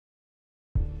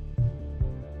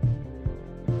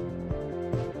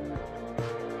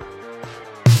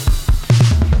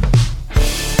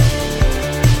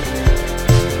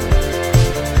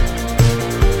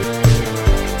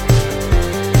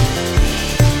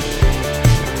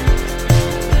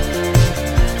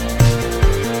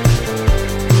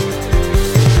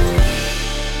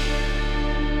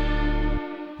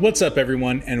What's up,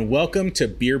 everyone, and welcome to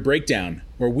Beer Breakdown,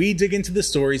 where we dig into the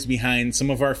stories behind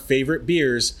some of our favorite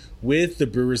beers with the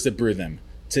brewers that brew them.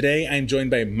 Today, I'm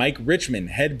joined by Mike Richman,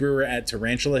 head brewer at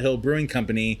Tarantula Hill Brewing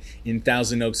Company in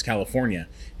Thousand Oaks, California.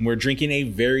 And we're drinking a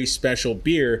very special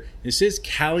beer. This is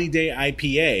Cali Day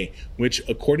IPA, which,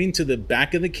 according to the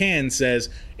back of the can, says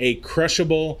a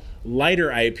crushable, lighter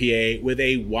IPA with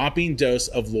a whopping dose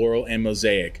of Laurel and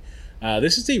Mosaic.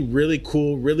 This is a really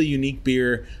cool, really unique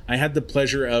beer. I had the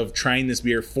pleasure of trying this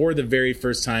beer for the very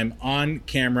first time on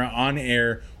camera, on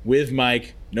air, with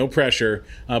Mike. No pressure.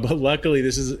 But luckily,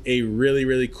 this is a really,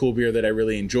 really cool beer that I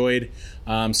really enjoyed.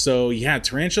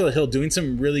 Tarantula Hill doing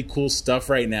some really cool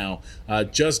stuff right now.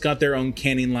 Just got their own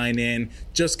canning line in.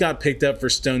 Just got picked up for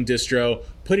Stone Distro.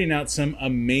 Putting out some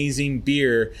amazing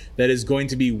beer that is going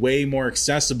to be way more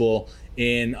accessible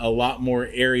in a lot more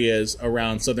areas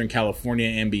around Southern California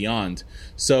and beyond.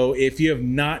 So if you have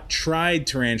not tried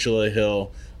Tarantula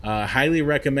Hill, highly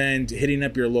recommend hitting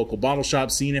up your local bottle shop,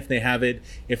 seeing if they have it.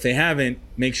 If they haven't,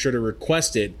 make sure to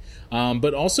request it.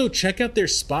 But also check out their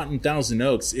spot in Thousand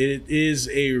Oaks. It is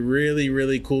a really,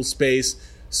 really cool space,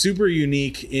 super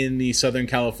unique in the Southern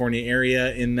California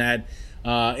area in that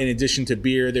in addition to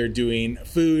beer, they're doing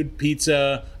food,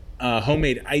 pizza,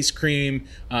 homemade ice cream,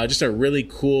 just a really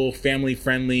cool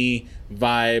family-friendly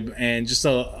vibe, and just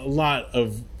a lot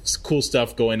of cool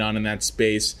stuff going on in that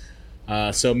space.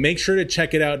 So make sure to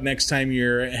check it out next time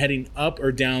you're heading up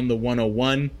or down the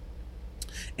 101.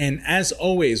 And as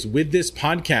always, with this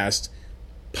podcast,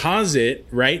 pause it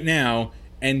right now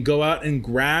and go out and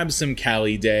grab some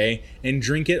Cali Day and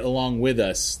drink it along with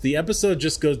us. The episode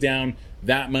just goes down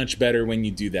that much better when you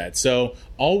do that. So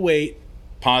I'll wait,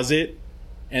 pause it,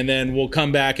 and then we'll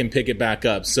come back and pick it back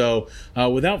up. So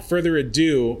without further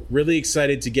ado, really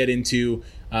excited to get into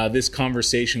this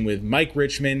conversation with Mike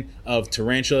Richman of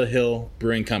Tarantula Hill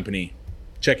Brewing Company.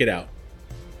 Check it out.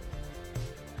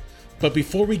 But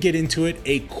before we get into it,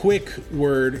 a quick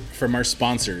word from our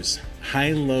sponsors,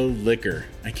 Hi-Lo Liquor.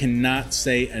 I cannot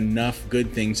say enough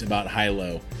good things about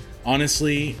Hi-Lo.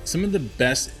 Honestly, some of the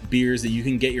best beers that you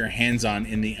can get your hands on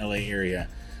in the LA area.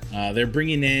 They're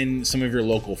bringing in some of your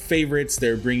local favorites.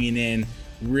 They're bringing in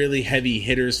really heavy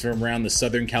hitters from around the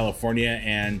Southern California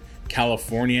and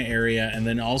California area, and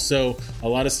then also a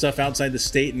lot of stuff outside the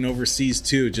state and overseas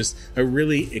too. Just a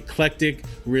really eclectic,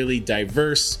 really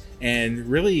diverse, and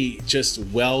really just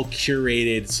well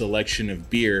curated selection of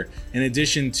beer, in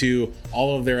addition to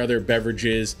all of their other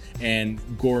beverages and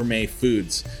gourmet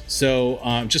foods. So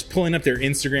just pulling up their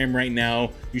Instagram right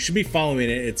now. You should be following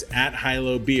it. It's at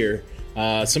Hi-Lo Beer.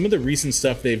 Some of the recent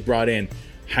stuff they've brought in: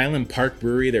 Highland Park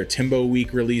Brewery, their Timbo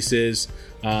Week releases.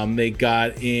 They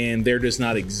got in There Does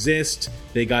Not Exist.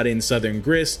 They got in Southern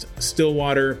Grist,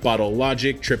 Stillwater, Bottle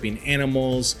Logic, Tripping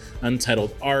Animals,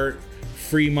 Untitled Art,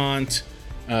 Fremont,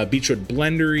 Beechwood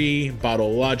Blendery,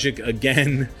 Bottle Logic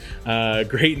again,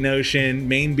 Great Notion,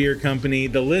 Maine Beer Company.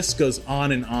 The list goes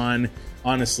on and on.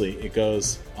 Honestly, it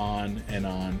goes on and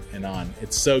on and on.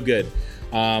 It's so good.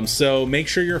 So make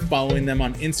sure you're following them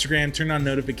on Instagram. Turn on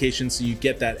notifications so you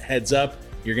get that heads up.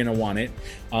 You're going to want it.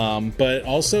 But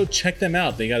also check them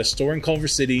out. They got a store in Culver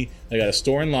City. They got a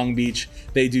store in Long Beach.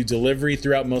 They do delivery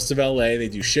throughout most of LA. They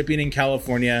do shipping in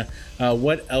California.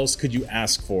 What else could you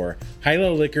ask for?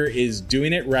 Hi-Lo Liquor is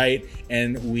doing it right,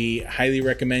 and we highly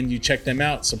recommend you check them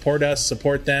out. Support us,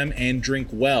 support them, and drink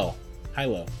well.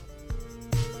 Hi-Lo.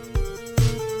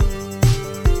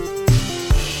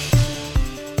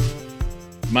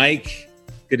 Mike,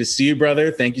 good to see you, brother.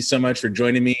 Thank you so much for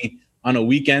joining me on a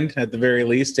weekend, at the very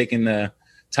least, taking the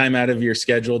time out of your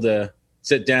schedule to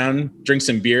sit down, drink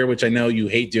some beer, which I know you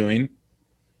hate doing.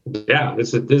 Yeah,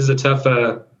 this is a tough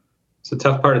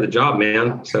part of the job,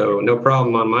 man. So no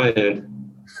problem on my end.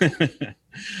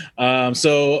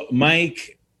 So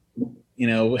Mike,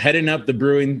 heading up the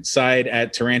brewing side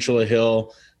at Tarantula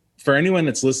Hill. For anyone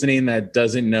that's listening that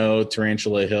doesn't know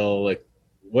Tarantula Hill, like,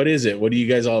 what is it? What are you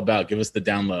guys all about? Give us the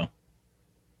down low.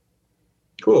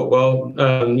 Cool. Well,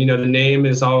 the name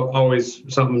is always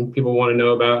something people want to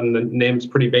know about, and the name's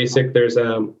pretty basic. There's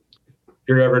if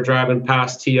you're ever driving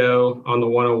past TO on the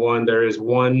 101, there is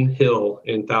one hill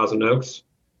in Thousand Oaks,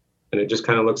 and it just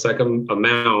kind of looks like a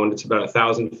mound. It's about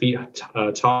 1,000 feet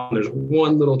tall, and there's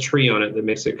one little tree on it that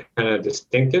makes it kind of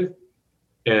distinctive,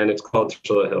 and it's called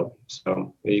Tarantula Hill.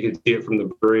 So you can see it from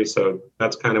the brewery, so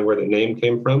that's kind of where the name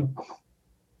came from.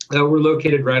 We're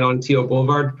located right on Teal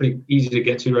Boulevard, pretty easy to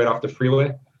get to right off the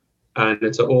freeway. And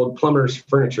it's an old plumber's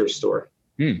furniture store.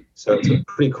 So it's a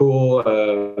pretty cool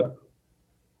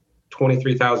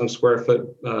 23,000 square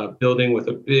foot building with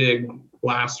a big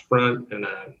glass front and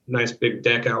a nice big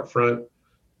deck out front.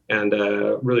 and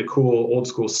a really cool old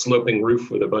school sloping roof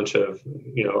with a bunch of,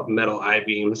 metal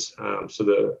I-beams. So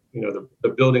the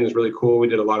building is really cool. We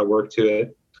did a lot of work to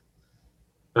it.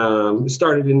 It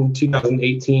started in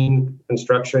 2018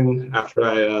 construction after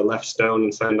I left Stone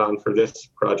and signed on for this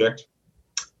project.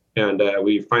 And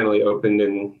we finally opened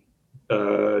in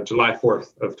July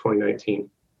 4th of 2019.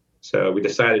 So we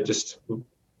decided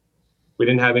we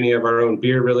didn't have any of our own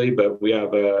beer really, but we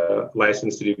have a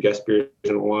license to do guest beers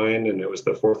and wine. And it was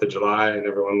the 4th of July and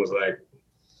everyone was like,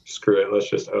 screw it, let's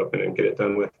just open and get it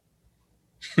done with.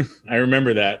 I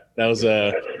remember that.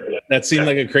 That seemed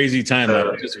like a crazy time,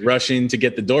 like just rushing to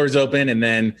get the doors open. And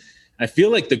then I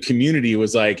feel like the community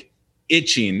was like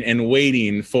itching and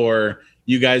waiting for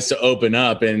you guys to open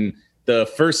up. And the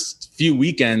first few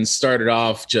weekends started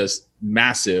off just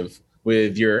massive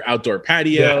with your outdoor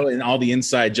patio and all the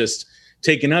inside just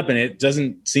taken up, and it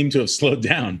doesn't seem to have slowed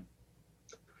down.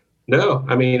 No,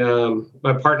 I mean,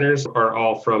 my partners are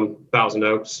all from Thousand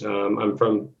Oaks. I'm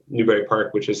from Newbury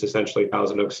Park, which is essentially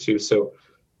Thousand Oaks too. So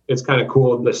it's kind of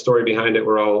cool. The story behind it,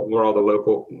 we're all the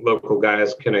local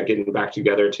guys kind of getting back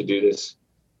together to do this,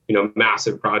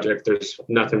 massive project. There's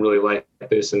nothing really like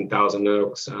this in Thousand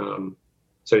Oaks.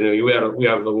 So, we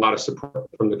have a lot of support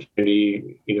from the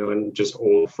community, and just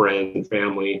old friend and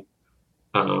family.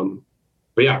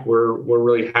 But yeah, we're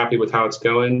really happy with how it's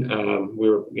going. We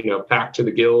were, packed to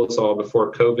the gills all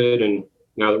before COVID, and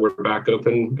now that we're back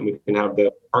open and we can have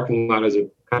the parking lot as a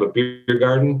kind of a beer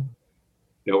garden,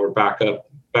 we're back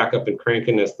up and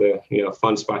cranking as the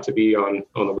fun spot to be on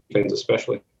the weekends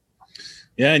especially.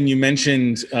 Yeah, and you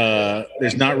mentioned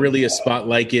there's not really a spot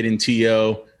like it in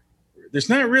TO. There's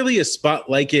not really a spot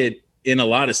like it in a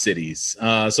lot of cities.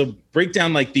 So break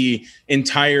down like the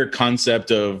entire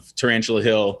concept of Tarantula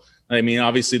Hill. I mean,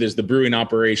 obviously there's the brewing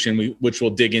operation, which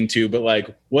we'll dig into, but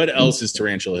like what else is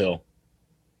Tarantula Hill?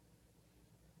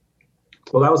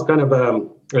 Well, that was kind of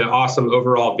an awesome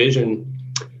overall vision.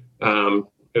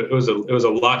 It was a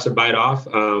lot to bite off,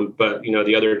 but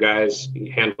the other guys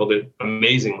handled it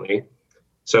amazingly.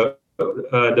 So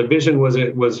the vision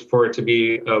was for it to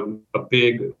be a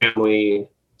big family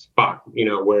spot,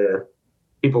 where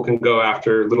people can go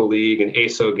after Little League and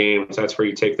ASO games. That's where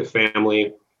you take the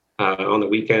family on the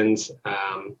weekends.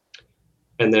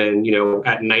 And then,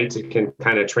 at night it can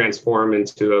kind of transform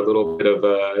into a little bit of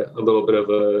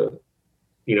a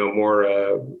more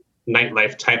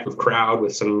nightlife type of crowd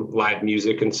with some live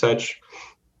music and such.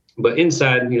 But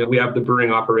inside, we have the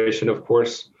brewing operation, of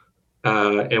course.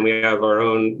 And we have our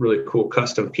own really cool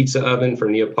custom pizza oven for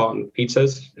Neapolitan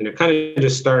pizzas. And it kind of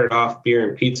just started off beer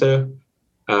and pizza.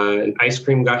 And ice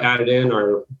cream got added in.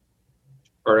 Our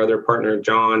other partner,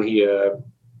 John, he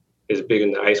is big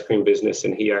in the ice cream business,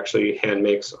 and he actually hand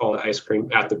makes all the ice cream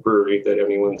at the brewery that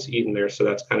anyone's eating there. So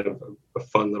that's kind of a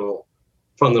fun little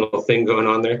thing going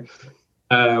on there.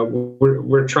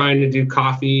 We're trying to do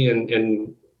coffee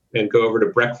and go over to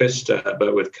breakfast,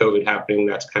 but with COVID happening,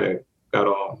 that's kind of got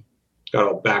all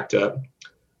backed up.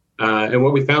 And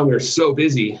what we found, we were so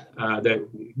busy that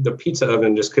the pizza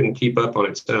oven just couldn't keep up on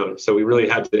its own. So we really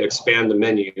had to expand the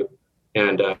menu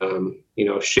and,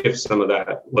 shift some of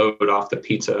that load off the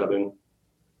pizza oven.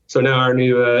 So now our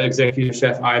new executive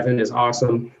chef, Ivan, is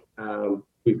awesome.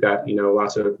 We've got,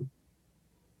 lots of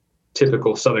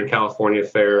typical Southern California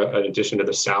fare in addition to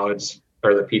the salads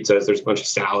or the pizzas. There's a bunch of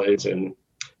salads and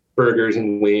burgers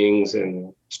and wings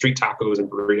and street tacos and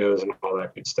burritos and all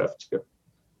that good stuff too.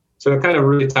 So it kind of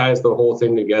really ties the whole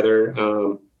thing together.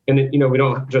 And we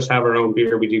don't just have our own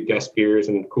beer. We do guest beers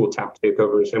and cool tap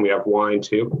takeovers, and we have wine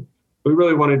too. We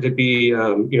really wanted to be,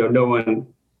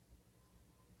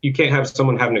 you can't have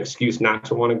someone have an excuse not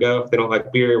to want to go. If they don't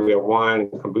like beer, we have wine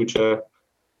and kombucha.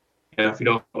 And if you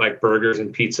don't like burgers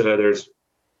and pizza, there's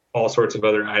all sorts of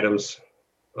other items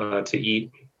to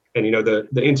eat. And,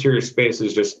 the interior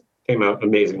spaces just came out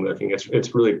amazing looking.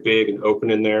 It's really big and open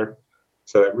in there.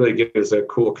 So it really gives a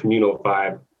cool communal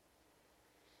vibe.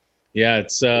 Yeah,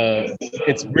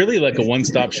 it's really like a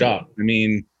one-stop shop. I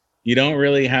mean, you don't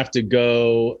really have to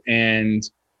go, and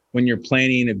when you're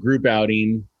planning a group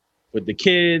outing with the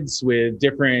kids, with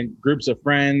different groups of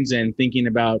friends, and thinking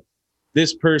about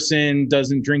this person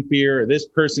doesn't drink beer or this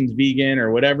person's vegan or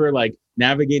whatever, like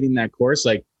navigating that course,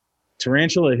 like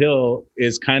Tarantula Hill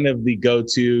is kind of the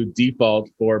go-to default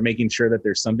for making sure that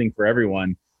there's something for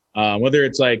everyone. Whether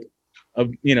it's like,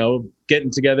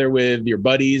 getting together with your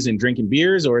buddies and drinking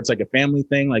beers, or it's like a family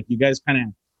thing, like you guys kind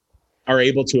of are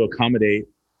able to accommodate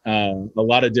a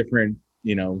lot of different,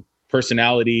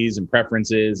 personalities and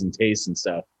preferences and tastes and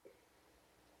stuff.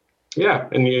 Yeah.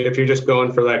 And if you're just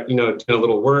going for like, doing a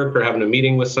little work or having a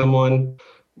meeting with someone,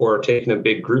 or taking a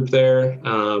big group there,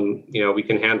 we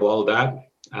can handle all of that.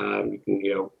 We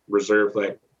can, reserve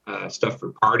like stuff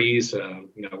for parties.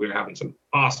 We were having some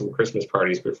awesome Christmas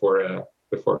parties before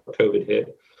COVID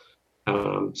hit.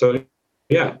 So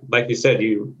yeah, like you said,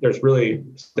 there's really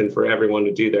something for everyone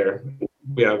to do there.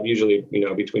 We have usually,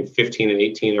 between 15 and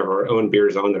 18 of our own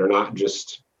beers on that are not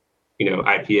just,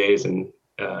 IPAs and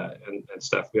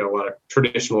stuff. We have a lot of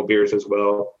traditional beers as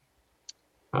well.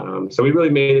 So we really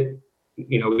made it,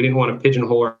 we didn't want to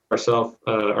pigeonhole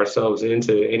ourselves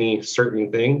into any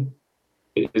certain thing.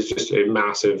 It is just a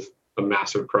massive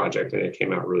project, and it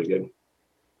came out really good.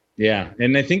 Yeah.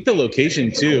 And I think the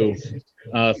location too,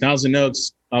 Thousand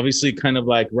Oaks, obviously kind of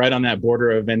like right on that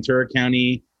border of Ventura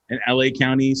County and LA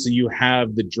County. So you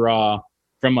have the draw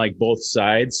from like both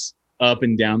sides up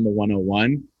and down the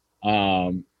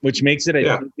 101, which makes it,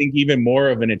 I think, even more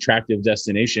of an attractive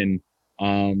destination.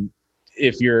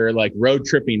 If you're like road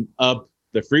tripping up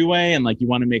the freeway and like you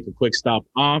want to make a quick stop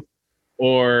off,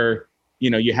 or,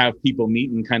 you have people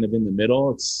meeting kind of in the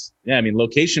middle.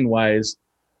 Location wise,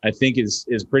 I think is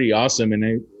pretty awesome.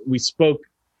 And we spoke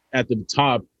at the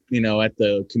top, at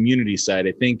the community side.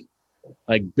 I think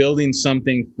like building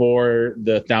something for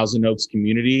the Thousand Oaks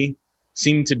community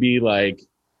seemed to be like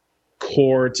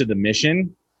core to the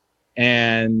mission.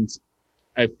 And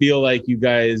I feel like you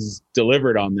guys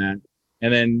delivered on that.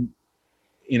 And then,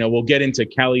 we'll get into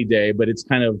Cali Day, but it's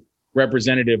kind of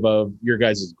representative of your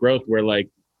guys' growth where like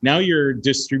now you're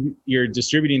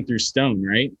distributing through Stone,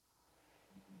 right?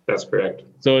 That's correct.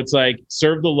 So it's like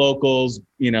serve the locals,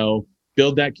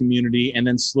 build that community, and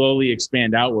then slowly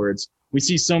expand outwards. We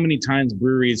see so many times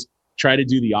breweries try to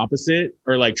do the opposite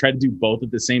or like try to do both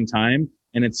at the same time.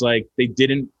 And it's like they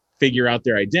didn't figure out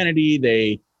their identity.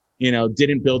 They,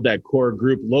 didn't build that core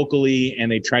group locally,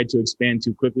 and they tried to expand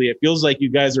too quickly. It feels like you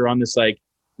guys are on this like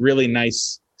really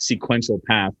nice sequential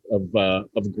path of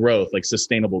growth, like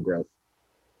sustainable growth.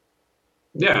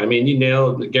 Yeah, you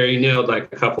nailed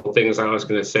like a couple of things I was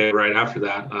going to say right after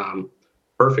that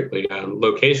perfectly.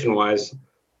 Location-wise,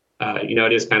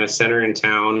 it is kind of center in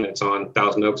town. It's on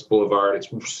Thousand Oaks Boulevard.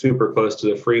 It's super close to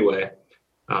the freeway.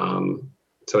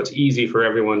 So it's easy for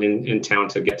everyone in town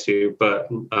to get to. But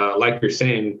like you're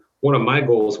saying, one of my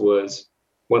goals was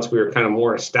once we were kind of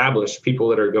more established, people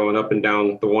that are going up and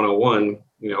down the 101,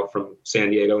 from San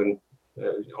Diego and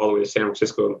all the way to San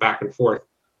Francisco and back and forth,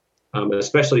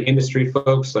 especially industry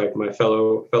folks like my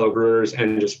fellow brewers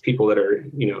and just people that are,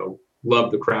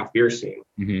 love the craft beer scene.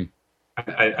 Mm-hmm.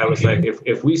 I was like,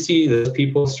 if we see the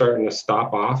people starting to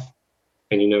stop off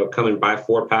and, come and buy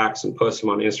 4-packs and post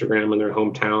them on Instagram in their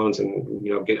hometowns and,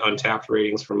 get Untapped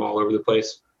ratings from all over the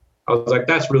place, I was like,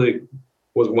 that's really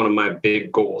was one of my big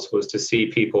goals, was to see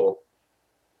people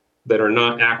that are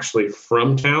not actually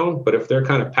from town, but if they're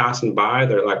kind of passing by,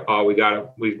 they're like, oh,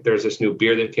 there's this new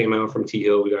beer that came out from T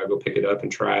Hill. We got to go pick it up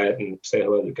and try it and say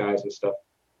hello to the guys and stuff.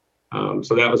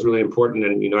 So that was really important.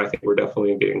 And, I think we're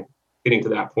definitely getting to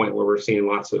that point where we're seeing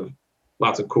lots of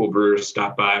cool brewers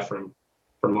stop by from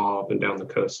all up and down the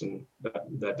coast. And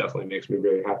that definitely makes me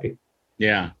very happy.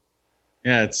 Yeah.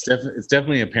 Yeah. It's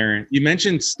definitely apparent. You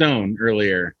mentioned Stone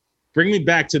earlier. Bring me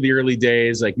back to the early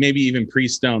days, like maybe even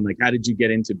pre-Stone. Like, how did you get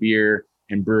into beer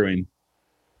and brewing?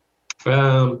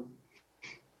 I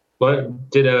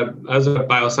was a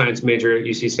bioscience major at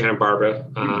UC Santa Barbara.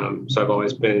 So I've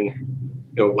always been,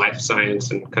 life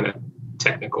science and kind of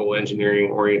technical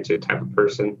engineering oriented type of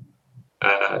person.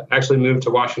 Actually moved to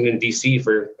Washington, D.C.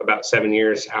 for about 7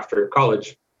 years after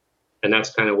college. And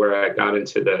that's kind of where I got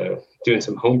into doing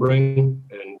some homebrewing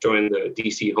and joined the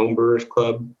DC Homebrewers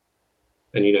Club.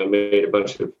 And, made a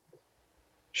bunch of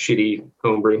shitty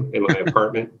homebrew in my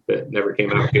apartment that never came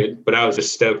out good. But I was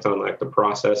just stoked on like the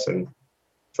process and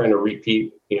trying to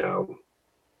repeat,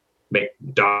 make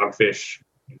Dogfish,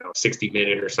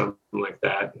 60-minute or something like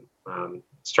that.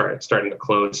 Starting to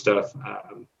clone stuff.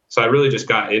 So I really just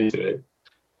got into it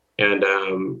and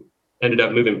ended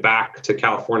up moving back to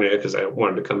California because I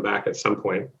wanted to come back at some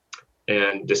point,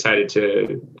 and decided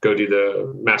to go do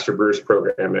the Master Brewers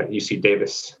program at UC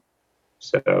Davis.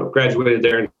 So graduated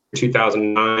there in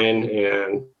 2009,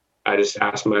 and I just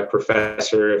asked my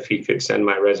professor if he could send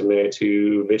my resume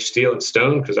to Mitch Steele at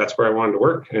Stone because that's where I wanted to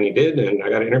work, and he did, and I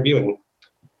got an interview and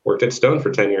worked at Stone for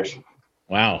 10 years.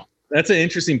 Wow, that's an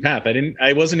interesting path.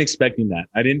 I wasn't expecting that.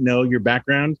 I didn't know your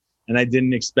background, and I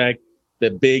didn't expect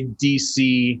the big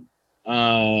DC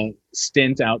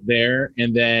stint out there,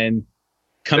 and then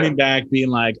coming back being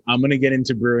like, I'm going to get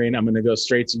into brewing. I'm going to go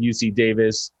straight to UC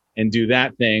Davis and do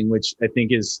that thing, which I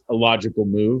think is a logical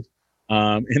move.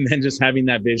 And then just having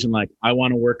that vision, like, I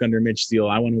want to work under Mitch Steele.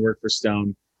 I want to work for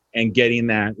Stone, and getting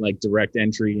that like direct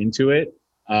entry into it.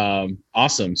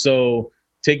 Awesome. So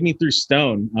take me through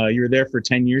Stone. You were there for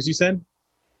 10 years, you said?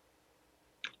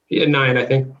 Yeah, 9, I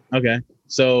think. Okay.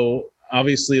 So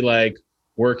obviously like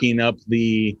working up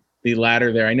the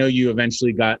ladder there. I know you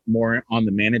eventually got more on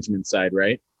the management side,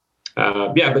 right?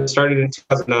 Yeah, but started in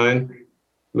 2009.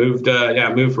 Moved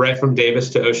right from Davis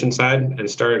to Oceanside and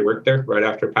started work there right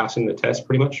after passing the test,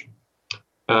 pretty much.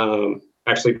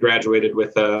 Actually graduated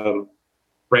with Brandon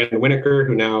Winokur,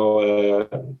 who now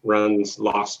runs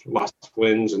Lost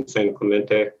Winds in San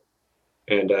Clemente,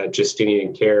 and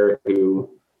Justinian Kerr, who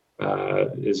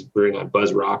is brewing at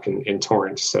Buzz Rock in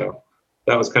Torrance. So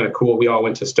that was kind of cool. We all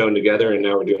went to Stone together, and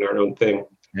now we're doing our own thing.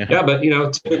 Yeah, but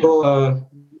typical.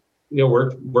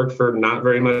 Worked for not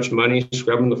very much money,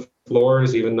 scrubbing the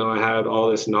floors, even though I had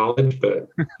all this knowledge. But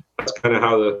that's kind of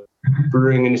how the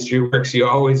brewing industry works. You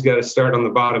always got to start on the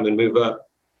bottom and move up.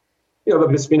 But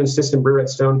just being an assistant brewer at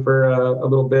Stone for a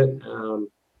little bit,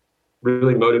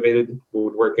 really motivated,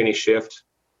 would work any shift,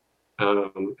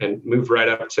 and moved right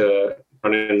up to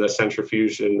running the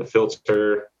centrifuge and the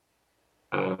filter,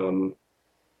 and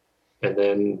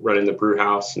then running the brew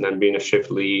house, and then being a shift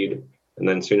lead. And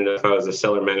then soon enough, I was the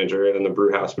cellar manager, and then the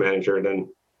brew house manager, and then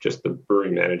just the brewery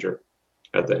manager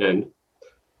at the end.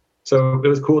 So it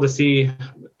was cool to see.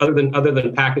 Other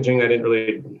than packaging, I didn't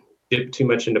really dip too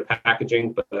much into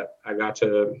packaging, but I got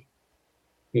to,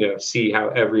 see how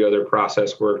every other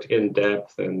process worked in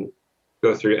depth and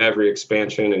go through every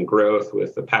expansion and growth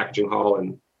with the packaging hall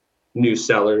and new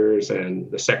cellars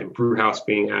and the second brew house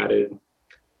being added,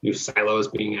 new silos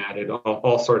being added,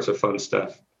 all sorts of fun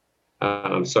stuff.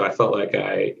 So I felt like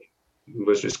I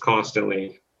was just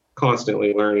constantly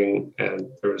learning, and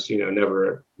there was,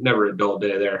 never a dull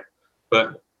day there.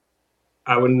 But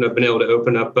I wouldn't have been able to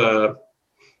open up the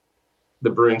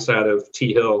brewing side of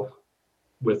T Hill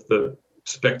with the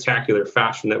spectacular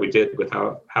fashion that we did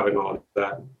without having all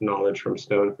that knowledge from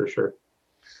Stone, for sure.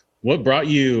 What brought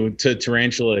you to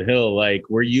Tarantula Hill? Like,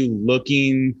 were you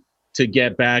looking to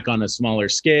get back on a smaller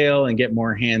scale and get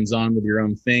more hands-on with your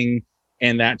own thing,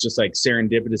 and that just like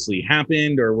serendipitously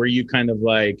happened? Or were you kind of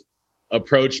like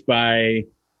approached by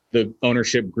the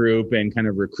ownership group and kind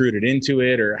of recruited into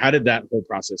it? Or how did that whole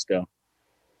process go?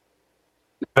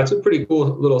 That's a pretty cool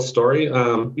little story.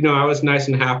 I was nice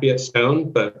and happy at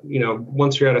Stone, but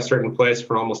once you're at a certain place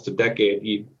for almost a decade,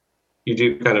 you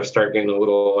do kind of start getting a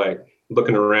little like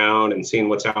looking around and seeing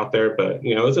what's out there. But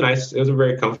it was a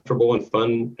very comfortable and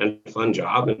fun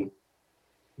job, and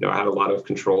I had a lot of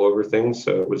control over things,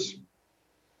 so it was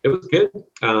good.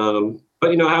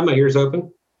 But I had my ears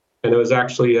open, and it was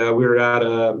actually we were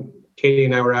at Katie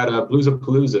and I were at a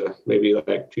Bluesapalooza, maybe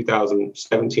like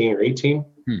 2017 or 18.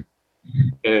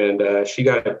 And she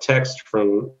got a text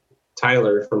from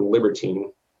Tyler from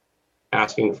Libertine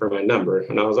asking for my number.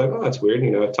 And I was like, oh, that's weird.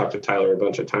 I talked to Tyler a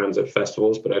bunch of times at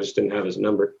festivals, but I just didn't have his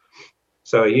number.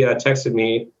 So he texted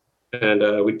me,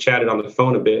 and we chatted on the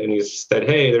phone a bit. And he said,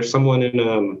 hey, there's someone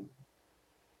in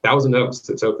Thousand Oaks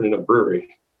that's opening a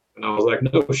brewery. And I was like,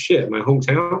 no shit, my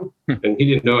hometown? And he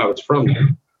didn't know I was from there.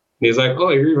 And he's like, oh,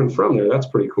 you're even from there. That's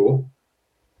pretty cool.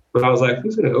 But I was like,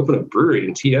 who's going to open a brewery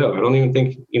in TO? I don't even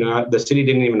think, the city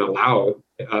didn't even allow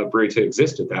a brewery to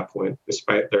exist at that point,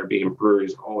 despite there being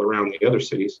breweries all around the other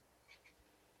cities.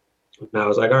 And I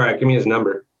was like, all right, give me his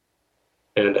number.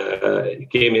 And he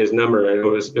gave me his number, and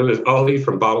it was Ollie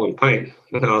from Bottle and Pint.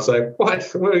 And I was like, what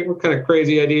kind of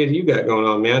crazy idea do you got going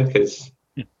on, man? Because,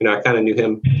 I kind of knew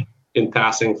him in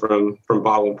passing from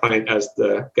Bottle and Pint as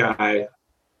the guy.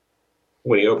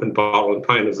 When he opened Bottle and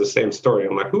Pint, it was the same story.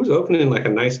 I'm like, who's opening like a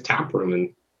nice tap room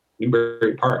in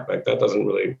Newbury Park? Like that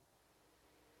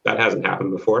hasn't happened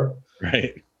before.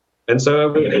 Right. And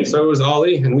so it was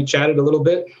Ollie, and we chatted a little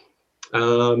bit.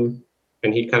 And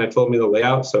he kind of told me the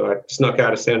layout. So I snuck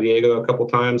out of San Diego a couple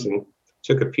times and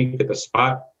took a peek at the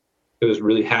spot. It was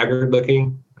really haggard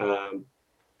looking.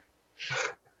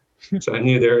 So I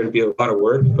knew there would be a lot of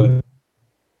work, but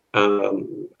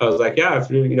I was like, yeah, if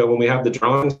when we have the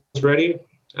drawings ready,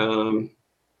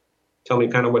 tell me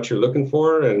kind of what you're looking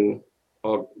for, and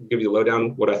I'll give you a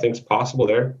lowdown what I think is possible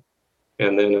there.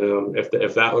 And then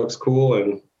if that looks cool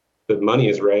and the money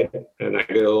is right, and I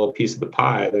get a little piece of the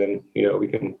pie, then we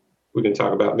can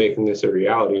talk about making this a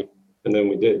reality. And then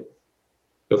we did.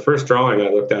 The first drawing I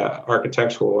looked at,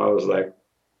 architectural, I was like,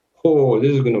 oh,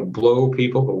 this is going to blow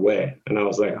people away. And I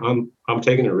was like, I'm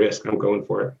taking a risk. I'm going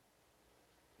for it.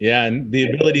 Yeah, and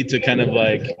the ability to kind of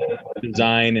like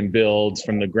design and build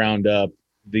from the ground up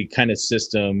the kind of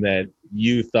system that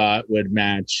you thought would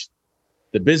match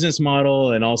the business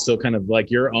model, and also kind of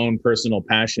like your own personal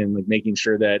passion, like making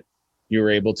sure that you were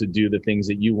able to do the things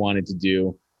that you wanted to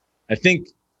do. I think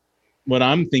what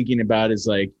I'm thinking about is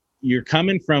like, you're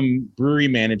coming from brewery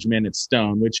management at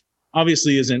Stone, which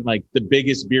obviously isn't like the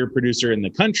biggest beer producer in the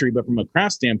country, but from a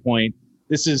craft standpoint,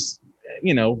 this is,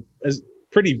 as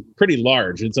pretty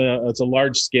large. It's a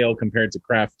large scale compared to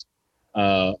craft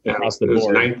across the it was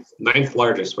board. ninth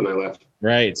largest when I left.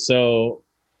 Right. So,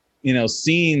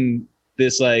 seeing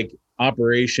this like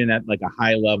operation at like a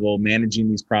high level, managing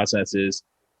these processes,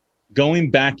 going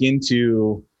back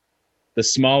into the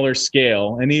smaller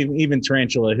scale, and even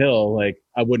Tarantula Hill, like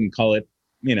I wouldn't call it,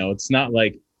 it's not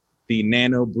like the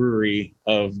nano brewery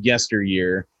of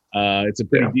yesteryear. It's a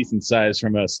pretty decent size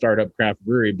from a startup craft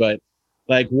brewery, but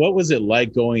like, what was it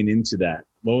like going into that?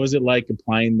 What was it like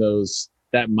applying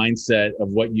that mindset of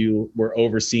what you were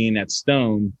overseeing at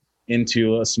Stone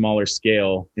into a smaller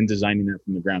scale and designing that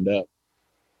from the ground up?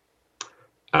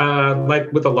 Like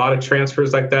with a lot of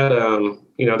transfers like that,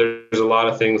 there's a lot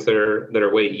of things that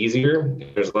are way easier.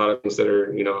 There's a lot of things that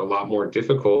are, a lot more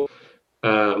difficult.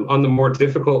 On the more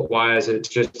difficult wise, it's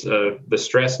just the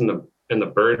stress and the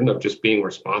burden of just being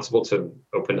responsible to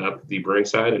open up the brewing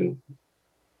side and,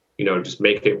 just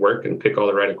make it work and pick all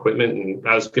the right equipment. And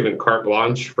I was given carte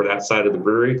blanche for that side of the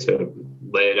brewery to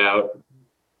lay it out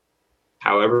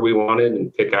however we wanted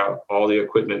and pick out all the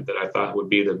equipment that I thought would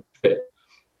be the fit.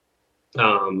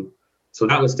 So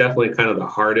that was definitely kind of the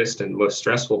hardest and most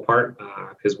stressful part,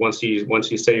 because once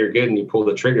you say you're good and you pull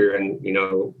the trigger and,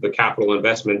 the capital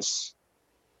investments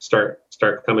start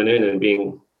coming in and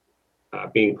being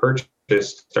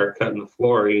purchased, start cutting the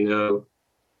floor,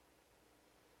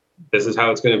 this is how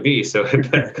it's going to be. So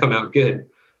it better come out good.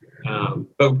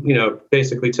 But,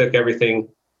 basically took everything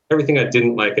I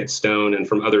didn't like at Stone and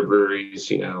from other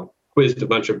breweries, quizzed a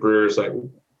bunch of brewers, like,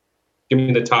 give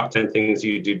me the top 10 things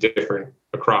you do different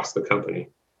across the company.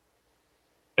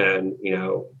 And,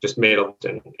 just made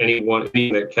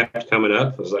anything that kept coming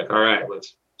up was like, all right,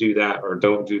 let's do that or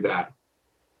don't do that.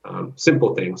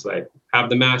 Simple things like have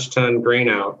the mash tun grain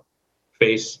out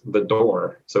face the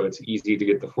door so it's easy to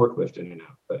get the forklift in and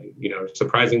out. But,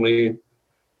 surprisingly,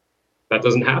 that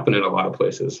doesn't happen in a lot of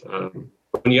places.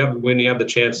 When you have the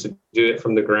chance to do it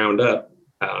from the ground up,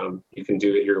 you can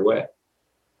do it your way.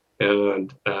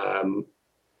 And,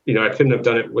 I couldn't have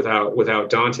done it without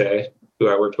Dante, who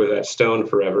I worked with at Stone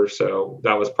forever. So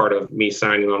that was part of me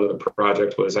signing onto the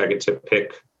project, was I get to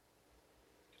pick,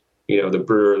 the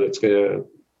brewer that's going to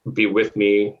be with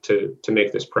me to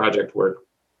make this project work.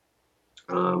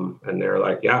 And they're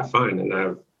like, yeah, fine. And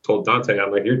I've told Dante,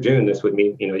 I'm like, you're doing this with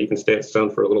me. You can stay at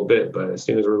Stone for a little bit, but as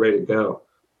soon as we're ready to go,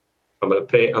 I'm going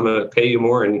to pay you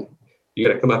more and you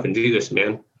got to come up and do this,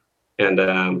 man. And,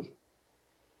 and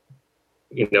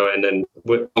then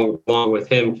along with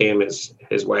him came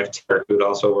his wife, Tara, who had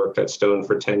also worked at Stone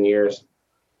for 10 years.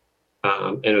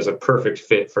 And it was a perfect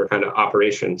fit for kind of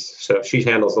operations. So she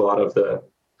handles a lot of the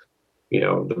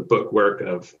book work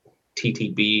of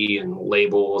TTB and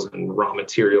labels and raw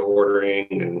material ordering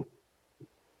and,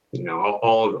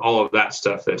 all of that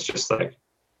stuff. That's just like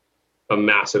a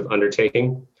massive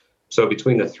undertaking. So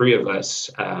between the three of us,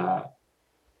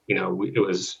 it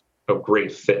was a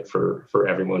great fit for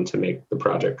everyone to make the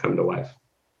project come to life.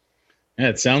 Yeah,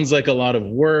 it sounds like a lot of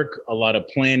work, a lot of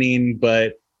planning,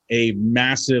 but a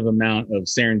massive amount of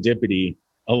serendipity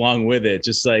along with it.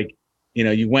 Just like,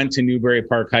 you went to Newbury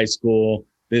Park High School.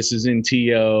 This is in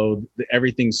TO.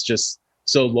 Everything's just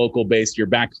so local based. You're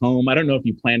back home. I don't know if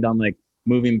you planned on like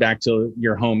moving back to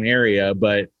your home area,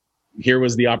 but here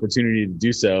was the opportunity to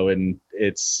do so. And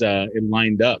it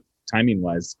lined up timing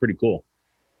wise. It's pretty cool.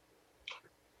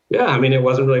 Yeah. I mean, it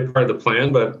wasn't really part of the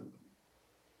plan, but,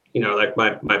 like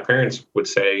my parents would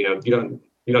say, you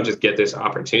don't just get this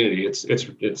opportunity.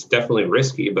 It's definitely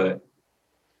risky, but,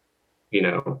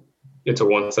 it's a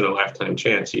once in a lifetime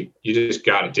chance. You just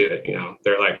got to do it.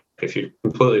 They're like, if you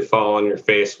completely fall on your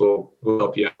face, we'll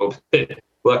help you out.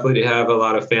 Luckily to have a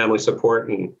lot of family support.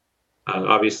 And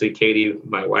obviously Katie,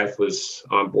 my wife, was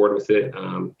on board with it.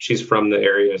 She's from the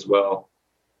area as well.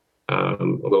 A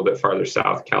little bit farther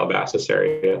south, Calabasas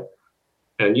area.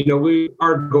 And,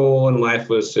 our goal in life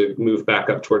was to move back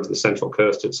up towards the Central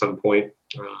Coast at some point.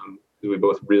 We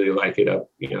both really like it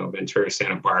up, Ventura,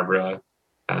 Santa Barbara,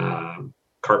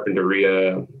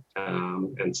 Carpinteria,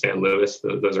 and San Luis.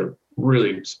 Those are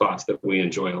really spots that we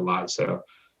enjoy a lot. So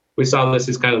we saw this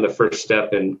as kind of the first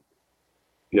step in,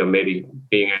 maybe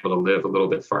being able to live a little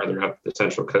bit farther up the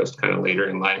Central Coast kind of later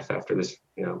in life after this,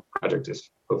 project is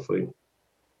hopefully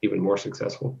even more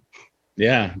successful.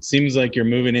 Yeah, it seems like you're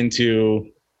moving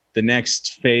into the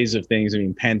next phase of things. I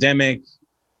mean, pandemic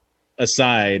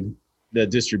aside, the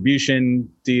distribution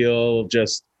deal,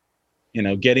 just,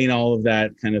 getting all of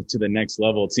that kind of to the next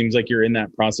level. It seems like you're in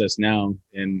that process now.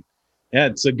 And Yeah,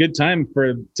 it's a good time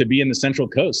to be in the Central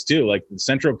Coast too. Like the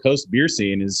Central Coast beer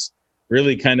scene is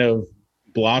really kind of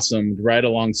blossomed right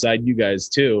alongside you guys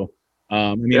too.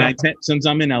 I mean, Yeah. Since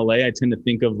I'm in LA, I tend to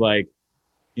think of like,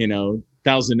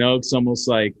 Thousand Oaks, almost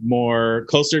like more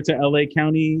closer to LA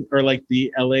County or like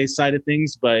the LA side of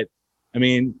things. But I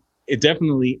mean, it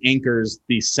definitely anchors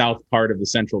the south part of the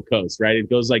Central Coast, right? It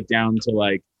goes like down to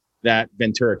like that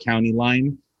Ventura County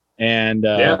line. And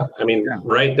Yeah, I mean,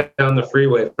 right down the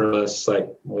freeway from us, like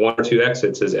one or two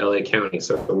exits is LA County.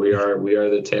 So we are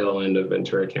the tail end of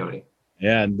Ventura County.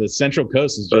 Yeah, the Central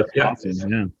Coast is just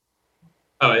awesome. Yeah.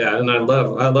 Oh yeah, and I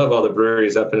love all the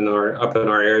breweries up in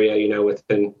our area.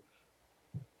 Within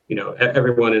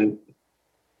everyone in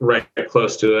right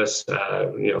close to us.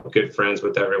 Good friends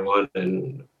with everyone,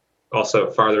 and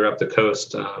also farther up the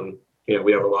coast.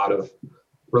 We have a lot of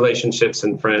relationships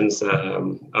and friends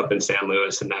up in San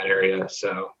Luis in that area.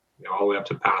 So all the way up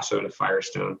to Paso to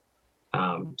Firestone.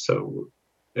 So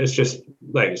it's just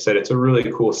like you said, it's a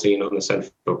really cool scene on the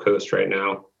Central Coast right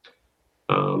now.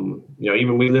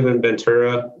 Even we live in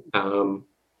Ventura.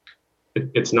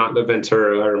 It's not the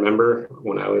Ventura I remember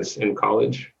when I was in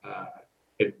college.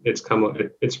 It's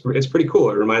pretty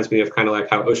cool. It reminds me of kind of like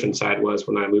how Oceanside was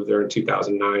when I moved there in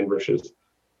 2009 versus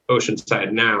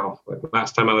Oceanside now. Like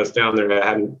last time I was down there, I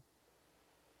hadn't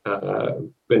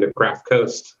been to Craft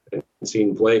Coast and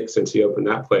seen Blake since he opened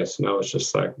that place, and I was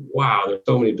just like, wow, there's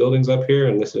so many buildings up here,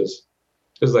 and this is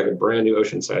like a brand new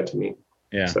Oceanside to me.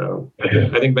 Yeah. So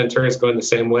I think Ventura is going the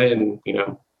same way, and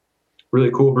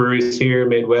really cool breweries here,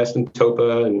 Made West and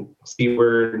Topa and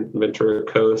Seaward, Ventura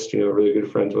Coast. Really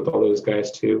good friends with all those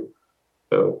guys too.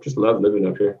 So just love living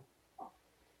up here.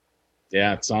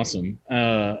 Yeah, it's awesome.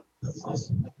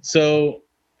 So,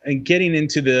 and getting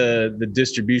into the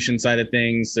distribution side of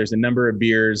things, there's a number of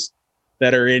beers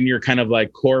that are in your kind of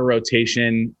like core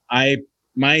rotation.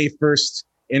 My first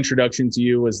introduction to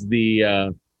you was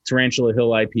the Tarantula Hill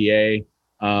IPA.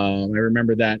 I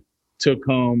remember that took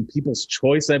home People's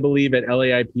Choice, I believe, at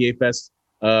LA IPA Fest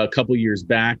a couple years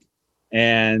back.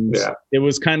 And It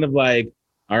was kind of like,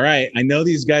 all right, I know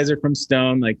these guys are from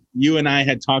Stone. Like you and I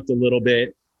had talked a little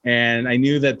bit, and I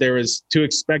knew that there was to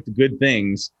expect good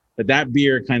things, but that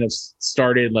beer kind of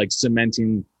started like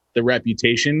cementing the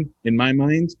reputation in my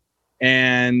mind.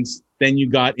 And then you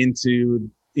got into,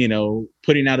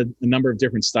 putting out a number of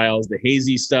different styles. The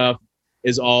hazy stuff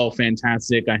is all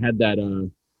fantastic. I had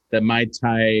that Mai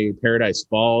Tai Paradise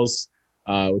Falls,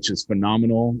 which is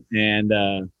phenomenal. And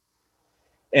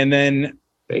then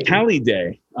Cali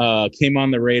Day came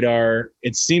on the radar.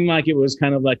 It seemed like it was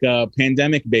kind of like a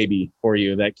pandemic baby for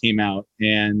you that came out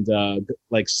and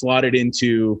like slotted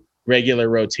into regular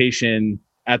rotation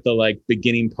at the like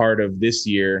beginning part of this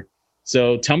year.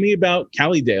 So tell me about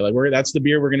Cali Day. Like that's the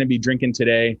beer we're going to be drinking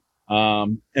today.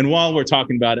 And while we're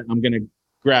talking about it, I'm going to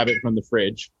grab it from the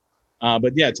fridge.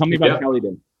 But yeah, tell me about Cali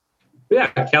Day. Yeah,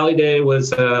 Cali Day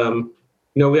was,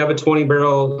 we have a 20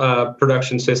 barrel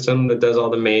production system that does all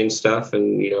the main stuff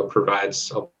and,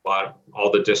 provides all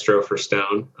the distro for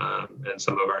Stone and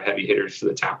some of our heavy hitters to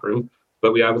the tap room.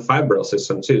 But we have a 5 barrel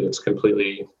system too that's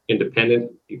completely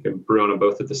independent. You can brew on them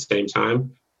both at the same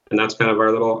time. And that's kind of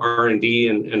our little R&D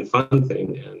and fun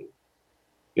thing. And,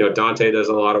 Dante does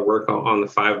a lot of work on the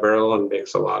 5 barrel and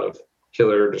makes a lot of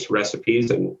killer just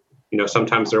recipes. And,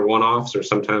 sometimes they're one-offs or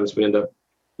sometimes we end up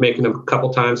making them a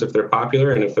couple times if they're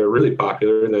popular. And if they're really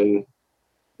popular, then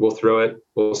we'll scale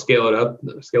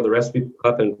the recipe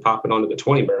up and pop it onto the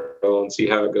 20 barrel and see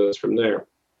how it goes from there.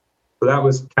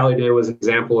 So Cali Day was an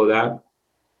example of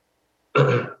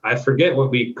that. I forget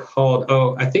what we called.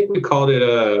 Oh, I think we called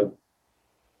it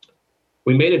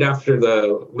we made it after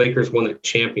the Lakers won the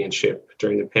championship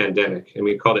during the pandemic, and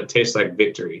we called it Tastes Like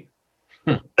Victory.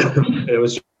 It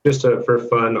was just for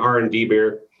fun R&D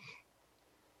beer.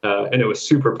 And it was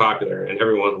super popular and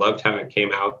everyone loved how it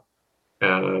came out.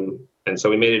 And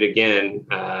so we made it again.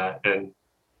 And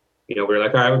we were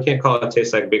like, all right, we can't call it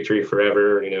Taste Like Victory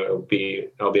forever. It'll be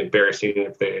embarrassing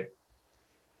if they,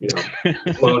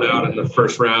 blown out in the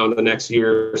first round the next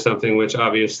year or something, which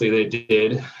obviously they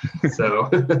did. So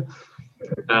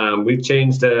we've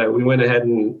changed, we went ahead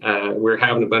and we're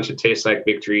having a bunch of Taste Like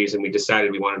Victories, and we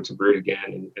decided we wanted to brew it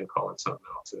again and call it something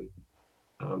else. And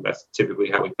that's typically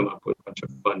how we come up with a bunch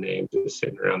of fun names, just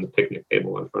sitting around the picnic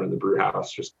table in front of the brew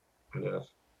house, just kind of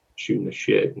shooting the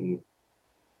shit. And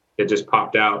it just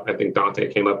popped out. I think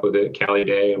Dante came up with it, Cali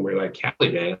Day, and we're like,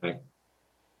 Cali Day? Like,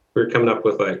 we were coming up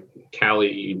with like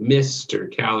Cali Mist or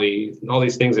Cali, all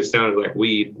these things that sounded like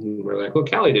weed. And we're like, well,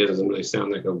 Cali Day doesn't really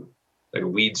sound like a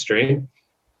weed strain.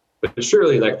 But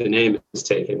surely like the name is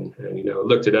taken. And,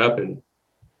 looked it up, and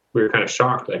we were kind of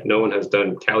shocked, like no one has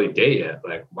done Cali Day yet.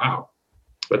 Like, wow,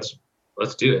 let's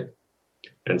do it.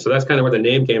 And so that's kind of where the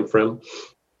name came from.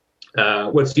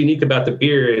 What's unique about the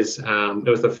beer is it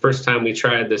was the first time we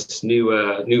tried this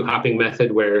new hopping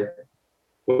method where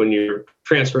when you're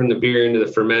transferring the beer into the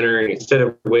fermenter, and instead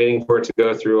of waiting for it to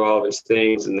go through all of its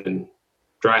things and then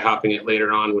dry hopping it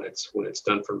later on when it's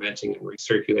done fermenting and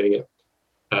recirculating it,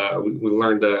 we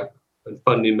learned a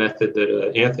fun new method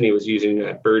that Anthony was using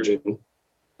at Virgin,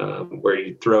 where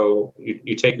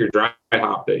you take your dry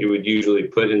hop that you would usually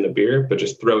put in the beer, but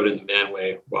just throw it in the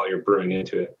manway while you're brewing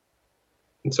into it.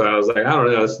 And so I was like, I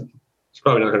don't know, it's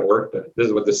probably not going to work, but this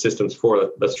is what the system's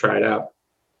for. Let's try it out.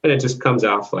 And it just comes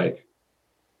out like,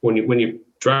 when you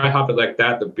dry hop it like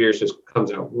that, the beer just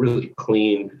comes out really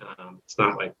clean. It's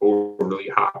not like overly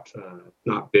hopped,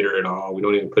 not bitter at all. We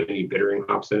don't even put any bittering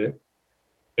hops in it.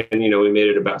 And, we made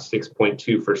it about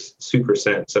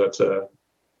 6.2%. So it's a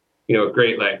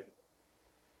great, like,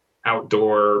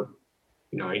 outdoor,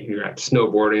 you're at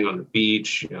snowboarding on the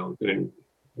beach, doing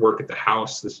work at the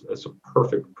house. This is a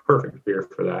perfect beer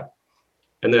for that.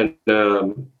 And then,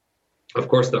 of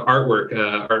course, the artwork,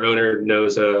 our owner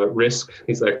knows Risk.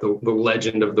 He's like the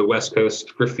legend of the West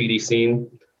Coast graffiti scene.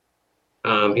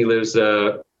 He lives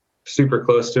super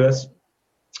close to us.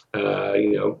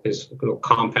 His little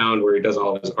compound where he does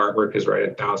all his artwork is right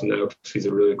at Thousand Oaks. He's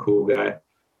a really cool guy.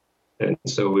 And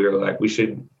so we were like,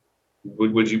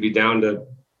 would you be down to,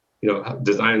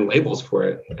 design labels for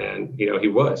it? And, he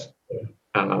was.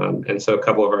 And so a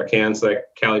couple of our cans, like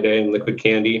Cali Day and Liquid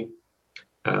Candy,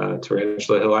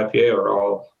 Tarantula Hill IPA, are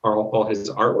all his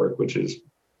artwork, which is,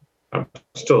 I'm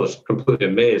still just completely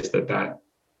amazed that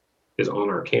is on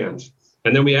our cans.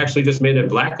 And then we actually just made a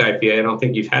black IPA. I don't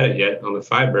think you've had it yet on the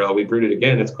 5-barrel. We brewed it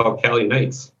again. It's called Cali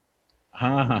Nights.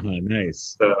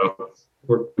 Nice. So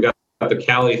we got the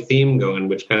Cali theme going,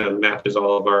 which kind of matches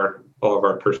all of our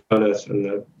personas.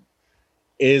 And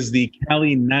is the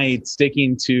Cali Night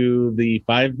sticking to the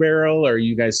 5-barrel, or are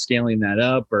you guys scaling that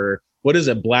up, or what is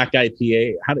a black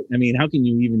IPA? How can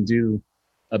you even do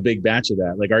a big batch of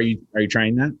that? Like, are you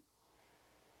trying that?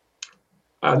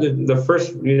 The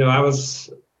first,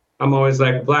 I'm always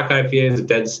like, black IPA is a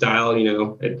dead style.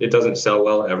 It doesn't sell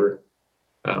well ever,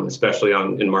 especially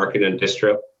in market and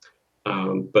distro.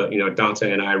 But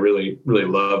Dante and I really, really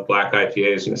love black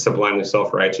IPAs. Sublimely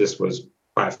Self-Righteous was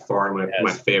by far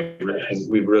my favorite, and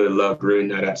we really loved brewing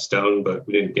that at Stone, but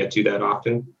we didn't get to that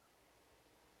often.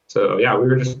 So yeah, we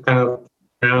were just kind of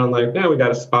around like, we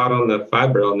got a spot on the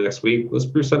 5-barrel next week. Let's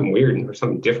brew something weird or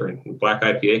something different. And black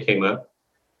IPA came up.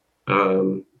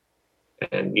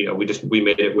 And we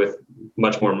made it with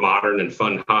much more modern and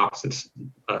fun hops. It's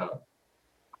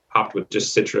hopped with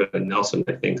just Citra and Nelson,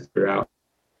 I think, throughout,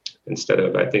 instead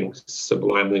of, I think,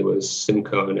 Sublimely was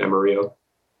Simcoe and Amarillo.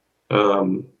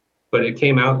 But it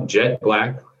came out jet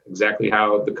black, exactly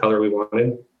how the color we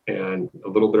wanted, and a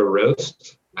little bit of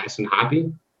roast, nice and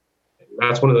hoppy.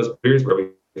 That's one of those beers where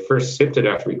we first sipped it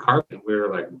after we carved it. We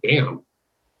were like, damn,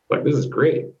 like, this is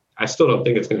great. I still don't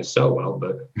think it's going to sell well,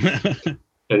 but...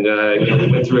 And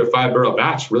we went through a 5-barrel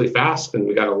batch really fast, and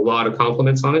we got a lot of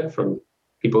compliments on it from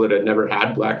people that had never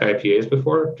had black IPAs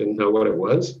before, didn't know what it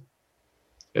was.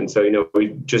 And so,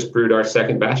 we just brewed our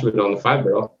second batch of it on the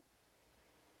 5-barrel.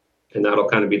 And that'll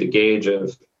kind of be the gauge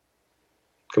of,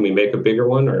 can we make a bigger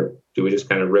one, or do we just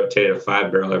kind of rotate a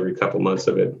 5-barrel every couple months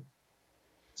of it?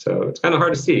 So it's kind of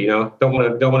hard to see, don't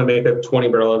want to make a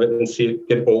 20-barrel of it and see it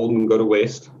get old and go to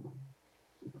waste.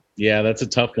 Yeah, that's a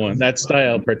tough one. That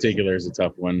style in particular is a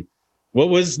tough one. What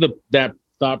was that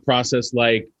thought process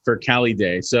like for Cali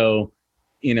Day? So,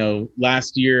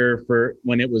 last year for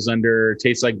when it was under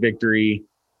Tastes Like Victory,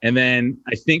 and then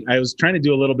I think I was trying to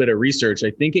do a little bit of research.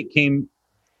 I think it came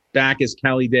back as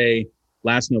Cali Day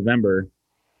last November,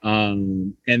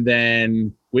 and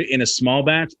then in a small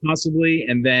batch possibly,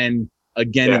 and then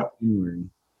again in January.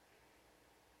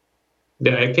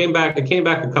 Yeah, it came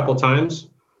back a couple times.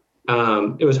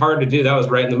 It was hard to do. That was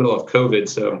right in the middle of COVID,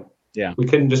 so we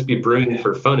couldn't just be brewing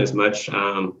for fun as much,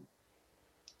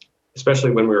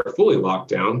 especially when we were fully locked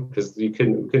down, because you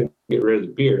couldn't get rid of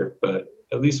the beer. But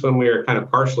at least when we were kind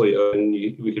of partially open,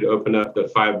 we could open up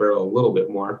the 5-barrel a little bit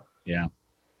more. Yeah.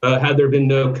 Had there been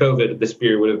no COVID, this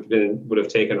beer would have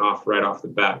taken off right off the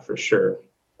bat for sure.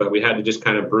 But we had to just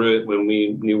kind of brew it when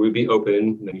we knew we'd be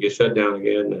open, then get shut down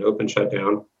again, then open, shut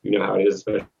down. You know how it is,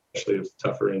 especially it's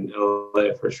tougher in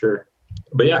LA for sure.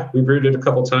 But yeah, we brewed it a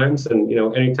couple times, and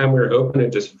anytime we were open,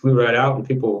 it just flew right out, and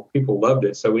people loved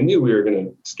it. So we knew we were going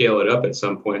to scale it up at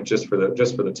some point just for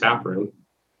the tap room.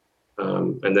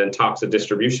 And then talks of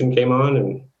distribution came on,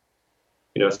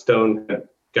 and Stone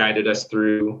guided us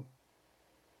through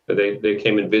They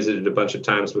came and visited a bunch of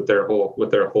times with their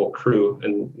whole crew,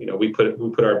 and we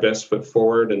put our best foot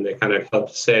forward, and they kind of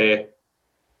helped say,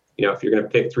 if you're going to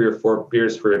pick 3 or 4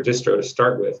 beers for a distro to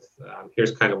start with,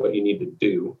 here's kind of what you need to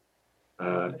do,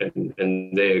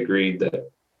 and they agreed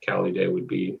that Cali Day would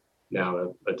be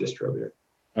now a distro beer.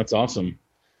 That's awesome.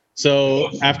 So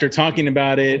after talking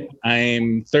about it,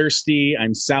 I'm thirsty.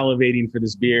 I'm salivating for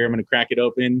this beer. I'm going to crack it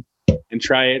open and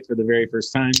try it for the very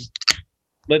first time.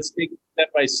 Let's take it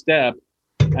step by step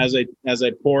as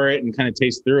I pour it and kind of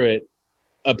taste through it.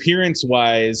 Appearance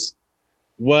wise,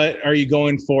 what are you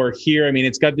going for here? I mean,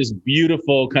 it's got this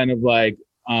beautiful kind of like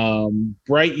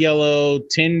bright yellow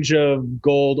tinge of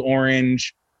gold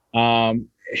orange,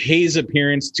 haze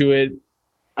appearance to it.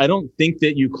 I don't think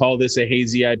that you call this a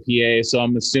hazy IPA, so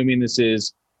I'm assuming this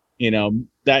is,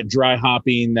 that dry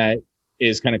hopping that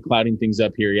is kind of clouding things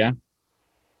up here, yeah?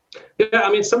 Yeah, I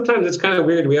mean, sometimes it's kind of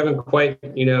weird. We haven't quite,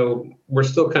 we're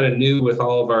still kind of new with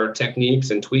all of our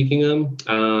techniques and tweaking them.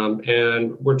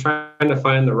 And we're trying to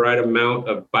find the right amount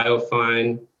of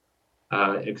biofine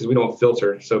because we don't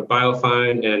filter. So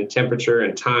biofine and temperature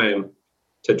and time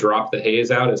to drop the haze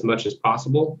out as much as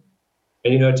possible.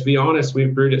 And, to be honest,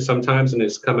 we've brewed it sometimes and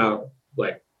it's come out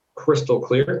like crystal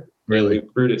clear. Really?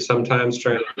 We've brewed it sometimes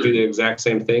trying to do the exact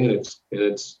same thing and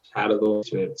it's had a little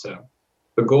to it. So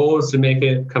the goal is to make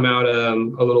it come out a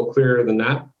little clearer than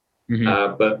that.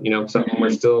 Mm-hmm. But, something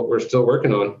we're still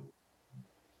working on.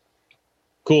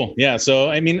 Cool. Yeah.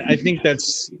 So, I mean, I think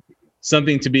that's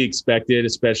something to be expected,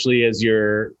 especially as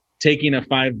you're taking a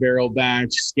 5-barrel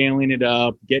batch, scaling it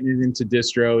up, getting it into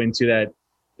distro, into that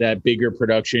bigger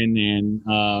production and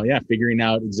figuring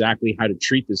out exactly how to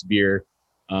treat this beer.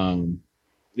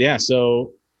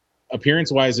 So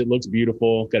appearance wise, it looks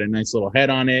beautiful. Got a nice little head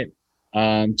on it.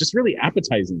 Just really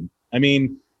appetizing. I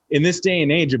mean, in this day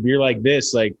and age, a beer like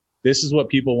this is what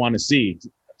people want to see,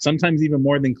 sometimes even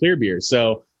more than clear beer.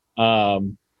 So,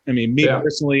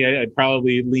 personally, I'd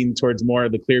probably lean towards more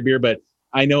of the clear beer, but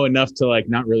I know enough to like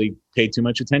not really pay too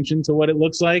much attention to what it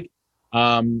looks like.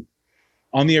 On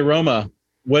the aroma,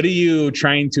 what are you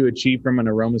trying to achieve from an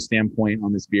aroma standpoint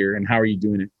on this beer, and how are you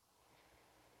doing it?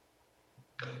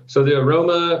 So the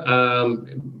aroma,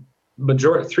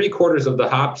 3/4 of the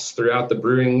hops throughout the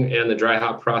brewing and the dry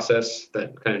hop process,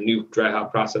 that kind of new dry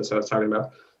hop process I was talking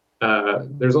about,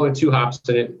 there's only 2 hops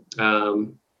in it.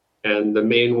 And the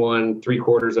main one,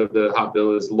 3/4 of the hop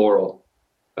bill is Laurel,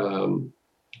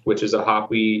 which is a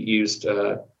hop we used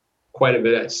quite a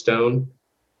bit at Stone.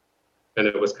 And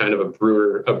it was kind of a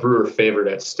brewer favorite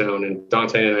at Stone. And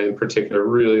Dante and I in particular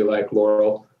really like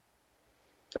Laurel.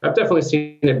 I've definitely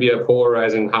seen it be a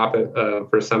polarizing hop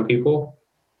for some people,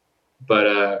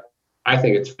 but I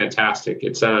think it's fantastic.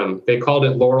 It's they called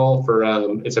it Laurel for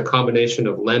it's a combination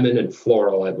of lemon and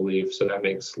floral, I believe. So that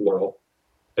makes Laurel,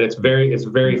 and it's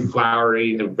very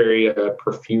flowery and very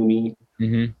perfumey.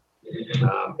 Mm-hmm.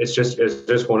 It's just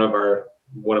one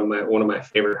of my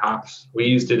favorite hops. We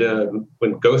used it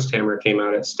when Ghost Hammer came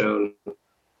out at Stone.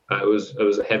 It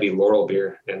was a heavy Laurel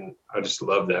beer, and I just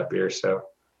love that beer. So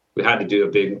we had to do a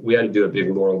big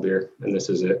Laurel beer, and this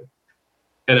is it.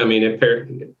 And I mean,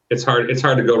 it's hard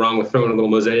to go wrong with throwing a little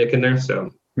Mosaic in there.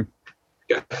 So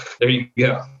yeah, there you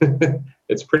go.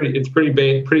 It's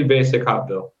pretty basic hop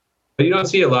bill, but you don't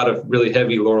see a lot of really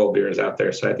heavy Laurel beers out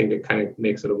there. So I think it kind of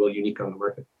makes it a little unique on the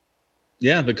market.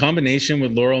 Yeah, the combination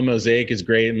with Laurel and Mosaic is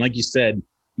great. And like you said,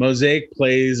 Mosaic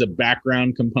plays a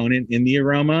background component in the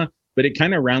aroma, but it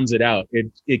kind of rounds it out.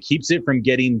 It keeps it from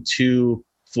getting too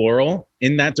floral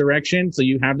in that direction. So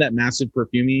you have that massive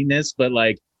perfuminess, but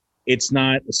like it's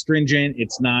not astringent,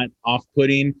 it's not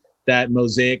off-putting. That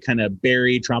Mosaic kind of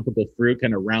berry, tropical fruit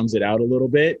kind of rounds it out a little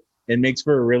bit and makes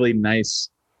for a really nice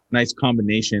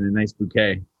combination, a nice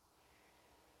bouquet.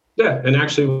 Yeah, and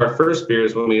actually our first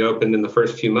beers when we opened in the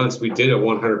first few months, we did a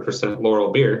 100%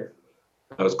 Laurel beer.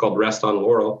 It was called Rest on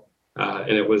Laurel.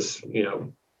 And it was,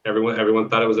 everyone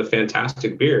thought it was a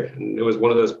fantastic beer. And it was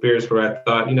one of those beers where I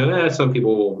thought, some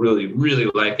people will really, really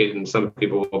like it. And some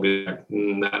people will be like,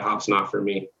 that hop's not for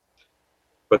me.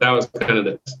 But that was kind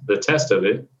of the test of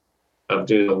it, of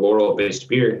doing a Laurel-based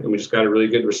beer. And we just got a really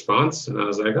good response. And I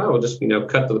was like, we'll just,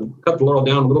 cut the Laurel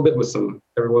down a little bit with some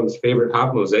everyone's favorite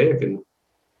hop Mosaic, and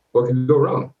what could go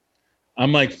wrong?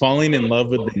 I'm like falling in love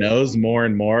with the nose more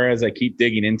and more as I keep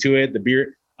digging into it. The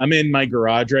beer, I'm in my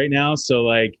garage right now, so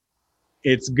like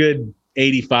it's good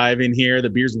 85 in here. The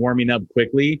beer's warming up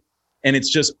quickly, and it's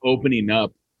just opening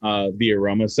up the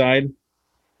aroma side.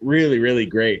 Really, really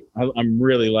great. I'm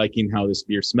really liking how this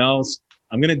beer smells.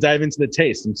 I'm going to dive into the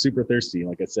taste. I'm super thirsty,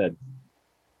 like I said.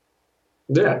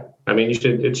 Yeah, I mean,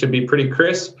 it should be pretty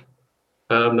crisp.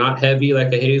 Not heavy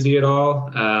like a hazy at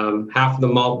all. Half of the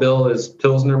malt bill is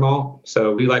Pilsner malt.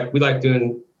 So we like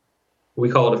doing, we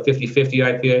call it a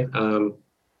 50-50 IPA.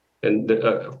 And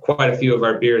quite a few of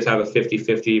our beers have a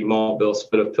 50-50 malt bill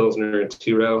split of Pilsner and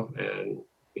two-row. And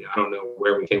I don't know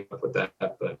where we came up with that,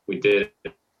 but we did.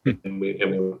 And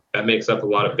that makes up a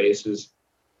lot of bases.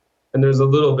 And there's a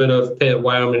little bit of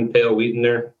Wyoming pale wheat in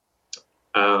there.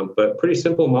 But pretty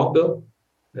simple malt bill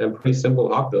and pretty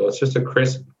simple hop bill. It's just a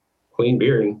crisp, clean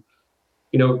beer. And,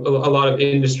 a lot of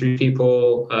industry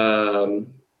people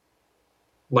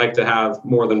like to have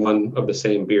more than one of the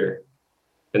same beer.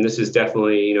 And this is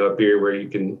definitely, a beer where you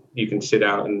can sit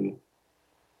out and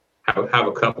have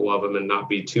a couple of them and not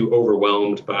be too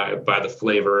overwhelmed by the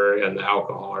flavor and the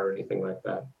alcohol or anything like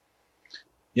that.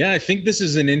 Yeah, I think this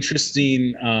is an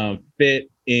interesting fit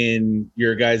in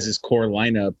your guys' core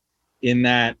lineup, in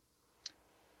that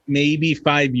maybe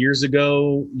 5 years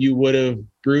ago you would have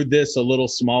brewed this a little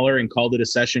smaller and called it a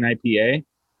session IPA.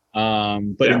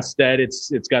 But instead it's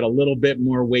got a little bit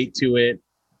more weight to it,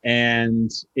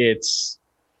 and it's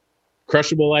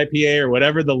crushable IPA or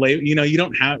whatever the label.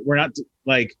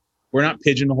 We're not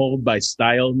pigeonholed by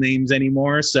style names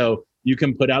anymore. So you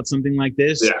can put out something like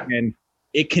this and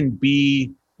it can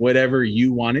be whatever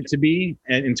you want it to be.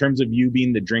 And in terms of you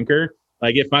being the drinker,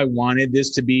 like if I wanted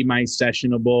this to be my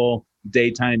sessionable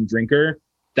daytime drinker,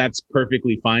 that's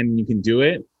perfectly fine. And you can do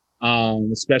it.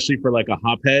 Especially for like a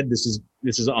hop head. This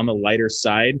is on the lighter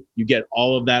side. You get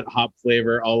all of that hop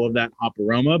flavor, all of that hop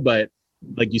aroma, but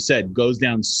like you said, goes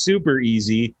down super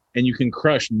easy and you can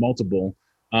crush multiple.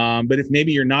 But if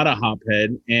maybe you're not a hop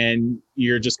head and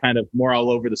you're just kind of more all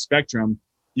over the spectrum,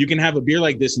 you can have a beer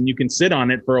like this and you can sit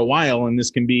on it for a while, and this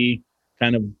can be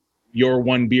kind of your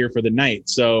one beer for the night.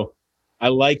 So I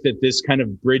like that this kind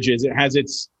of bridges, it has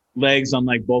its legs on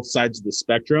like both sides of the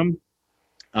spectrum,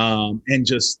 and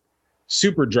just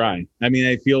super dry. I mean,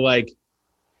 I feel like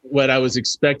what I was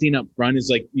expecting up front is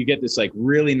like you get this like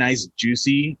really nice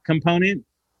juicy component,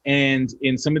 and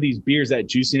in some of these beers that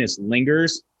juiciness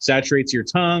lingers, saturates your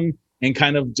tongue, and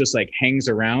kind of just like hangs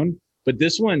around. But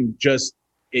this one just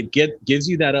gives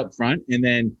you that up front and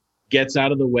then gets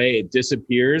out of the way, it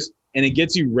disappears, and it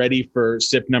gets you ready for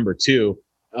sip number two,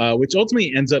 which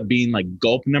ultimately ends up being like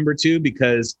gulp number two,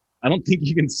 because I don't think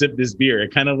you can sip this beer.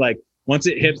 It kind of like once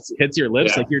it hits your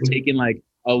lips, like you're taking like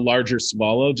a larger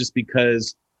swallow, just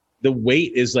because the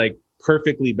weight is like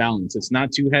perfectly balanced. It's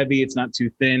not too heavy. It's not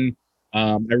too thin.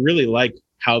 I really like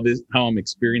how I'm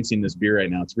experiencing this beer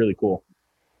right now. It's really cool.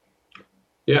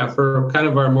 Yeah. For kind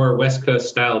of our more West Coast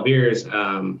style beers,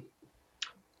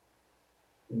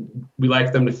 we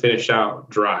like them to finish out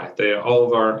dry. All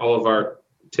of our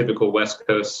typical West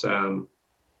Coast, I'll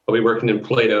be working in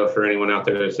Plato for anyone out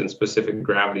there that's in specific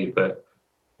gravity, but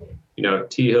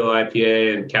Tea Hill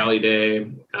IPA and Cali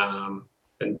Day,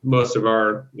 and most of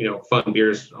our, fun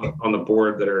beers on the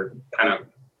board that are kind of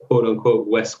quote unquote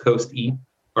West Coast-y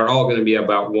are all going to be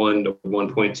about 1 to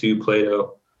 1.2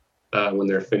 Plato when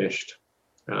they're finished.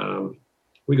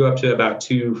 We go up to about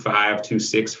 2.5,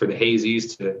 2.6 for the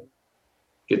hazies to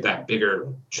get that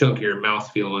bigger, chunkier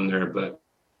mouthfeel in there. But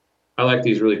I like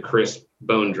these really crisp,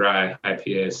 bone dry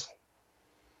IPAs.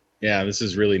 Yeah, this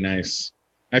is really nice.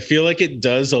 I feel like it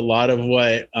does a lot of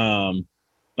what,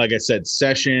 like I said,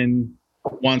 Session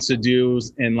wants to do,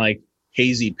 and like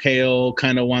Hazy Pale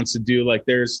kind of wants to do. Like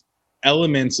there's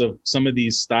elements of some of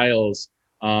these styles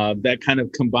that kind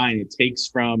of combine. It takes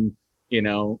from,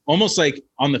 almost like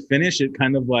on the finish, it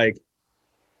kind of like,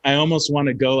 I almost want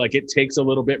to go like it takes a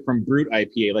little bit from Brut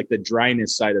IPA, like the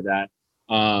dryness side of that.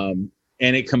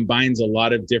 And it combines a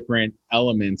lot of different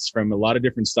elements from a lot of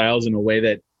different styles in a way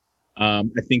that I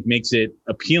think makes it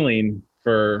appealing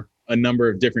for a number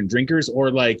of different drinkers,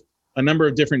 or like a number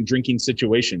of different drinking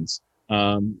situations.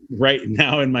 Right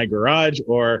now in my garage,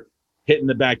 or hitting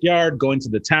the backyard, going to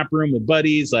the tap room with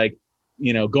buddies, like,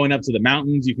 going up to the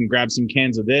mountains, you can grab some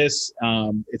cans of this.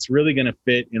 It's really going to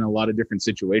fit in a lot of different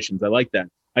situations. I like that.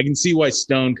 I can see why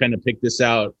Stone kind of picked this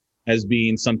out as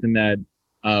being something that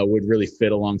would really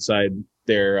fit alongside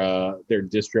their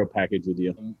distro package with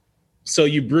you. So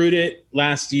you brewed it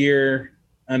last year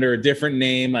under a different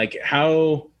name. Like,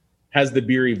 how has the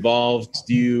beer evolved?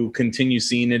 Do you continue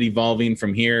seeing it evolving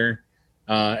from here?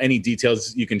 Any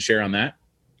details you can share on that?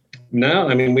 No,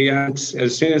 I mean,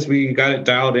 as soon as we got it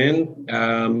dialed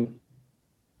in,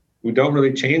 we don't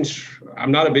really change.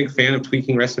 I'm not a big fan of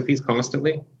tweaking recipes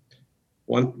constantly.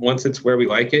 Once it's where we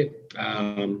like it,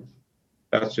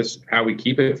 that's just how we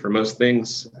keep it for most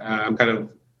things. I'm kind of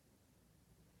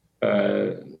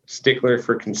a stickler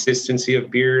for consistency of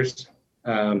beers.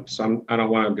 So I don't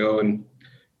want to go and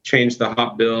change the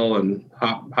hop bill and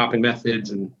hopping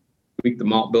methods and tweak the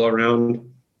malt bill around.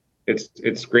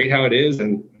 It's great how it is.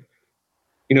 And,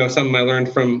 something I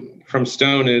learned from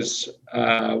Stone is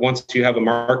once you have a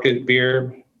market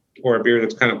beer or a beer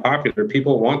that's kind of popular,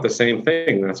 people want the same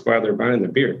thing. That's why they're buying the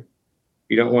beer.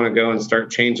 You don't want to go and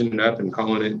start changing it up and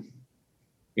calling it,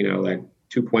 like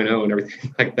 2.0 and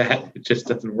everything like that. It just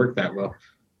doesn't work that well.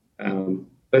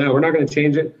 But no, we're not going to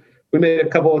change it. We made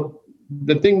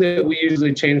the thing that we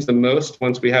usually change the most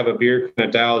once we have a beer kind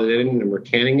of dialed in and we're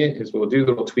canning it is we'll do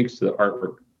little tweaks to the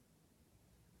artwork.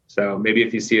 So maybe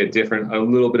if you see a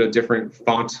little bit of different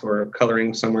font or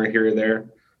coloring somewhere here or there,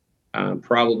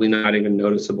 probably not even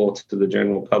noticeable to the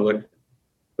general public.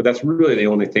 But that's really the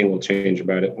only thing we'll change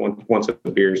about it once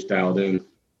the beer's dialed in.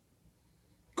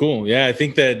 Cool. Yeah, I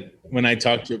think that when I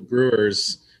talk to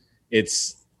brewers,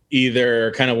 it's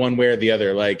either kind of one way or the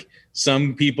other. Like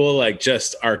some people like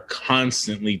just are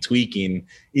constantly tweaking,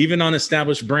 even on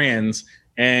established brands,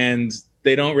 and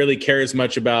they don't really care as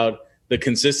much about the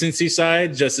consistency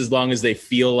side, just as long as they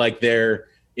feel like they're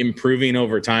improving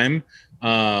over time.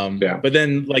 But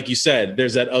then, like you said,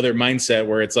 there's that other mindset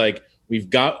where it's like, we've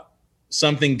got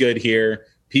something good here.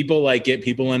 People like it.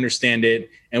 People understand it.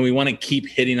 And we want to keep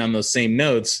hitting on those same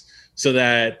notes so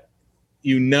that,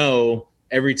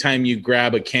 every time you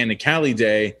grab a can of Cali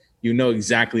Day, you know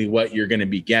exactly what you're going to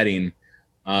be getting.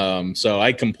 So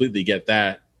I completely get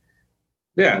that.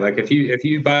 Yeah. Like if you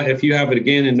have it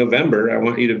again in November, I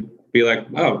want you to be like,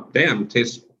 oh, damn,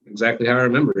 tastes exactly how I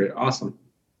remember it. Awesome.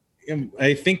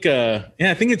 I think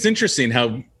it's interesting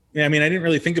how, I didn't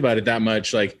really think about it that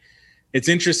much. Like, it's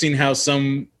interesting how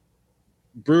some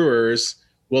brewers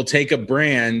will take a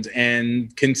brand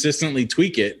and consistently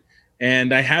tweak it.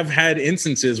 And I have had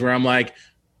instances where I'm like,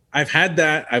 I've had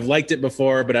that, I've liked it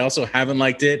before, but I also haven't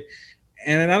liked it.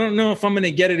 And I don't know if I'm going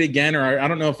to get it again, or I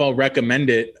don't know if I'll recommend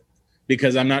it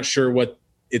because I'm not sure what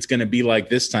it's going to be like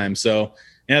this time. So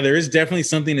yeah, there is definitely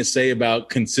something to say about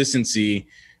consistency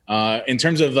in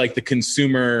terms of like the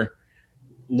consumer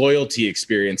loyalty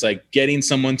experience, like getting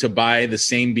someone to buy the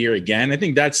same beer again. I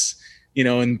think that's,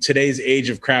 in today's age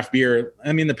of craft beer,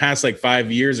 the past like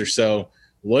 5 years or so,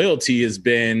 loyalty has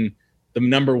been the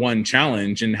number one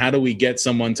challenge. And how do we get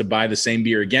someone to buy the same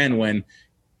beer again when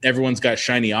everyone's got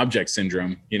shiny object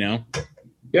syndrome,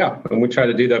 Yeah, and we try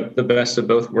to do the best of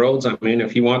both worlds.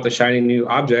 If you want the shiny new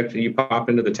object, you pop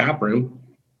into the tap room.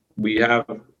 We have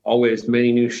always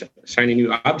many new shiny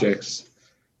new objects.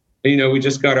 And, we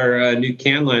just got our new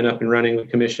can line up and running. We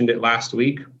commissioned it last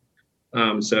week.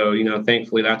 So,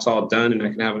 thankfully that's all done and I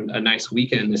can have a nice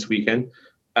weekend this weekend.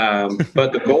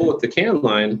 But the goal with the can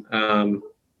line,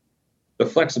 the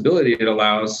flexibility it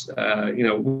allows,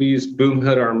 we use Boom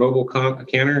Hood, our mobile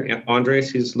canner, and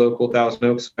Andres, he's local Thousand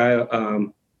Oaks guy.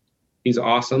 He's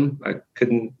awesome. I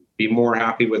couldn't be more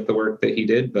happy with the work that he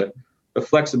did, but the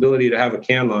flexibility to have a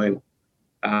can line,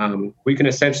 we can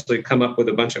essentially come up with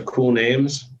a bunch of cool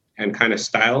names and kind of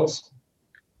styles,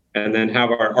 and then have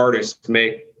our artists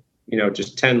make,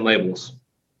 just 10 labels.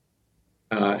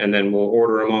 And then we'll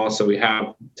order them all. So we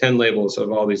have 10 labels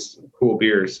of all these cool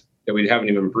beers that we haven't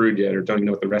even brewed yet or don't even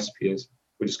know what the recipe is.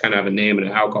 We just kind of have a name and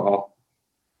an alcohol.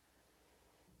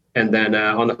 And then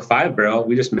on the 5-barrel,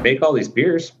 we just make all these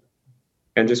beers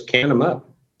and just can them up.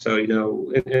 So,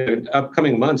 in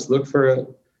upcoming months,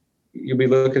 you'll be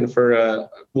looking for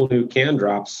cool new can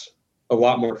drops a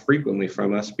lot more frequently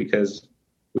from us because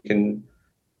we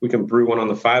can brew one on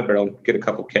the 5-barrel, get a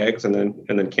couple kegs, and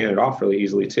then can it off really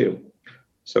easily too.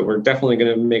 So we're definitely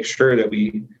going to make sure that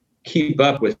we keep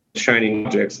up with shining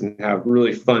objects and have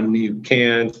really fun new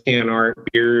cans, can art,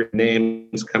 beer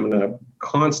names coming up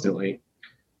constantly.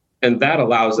 And that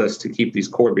allows us to keep these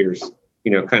core beers,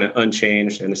 kind of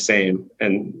unchanged and the same,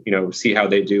 and, see how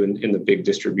they do in the big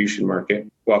distribution market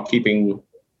while keeping,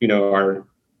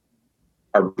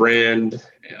 our brand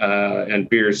and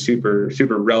beers super,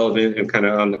 super relevant and kind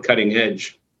of on the cutting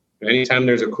edge. Anytime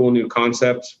there's a cool new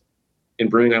concept in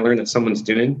brewing I learned that someone's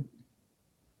doing,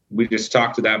 we just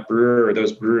talk to that brewer or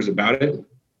those brewers about it.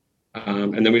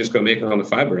 And then we just go make it on the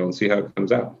 5-barrel and see how it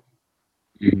comes out.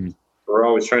 Mm-hmm. We're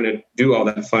always trying to do all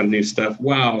that fun new stuff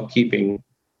while keeping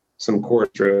some core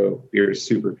beers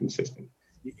super consistent.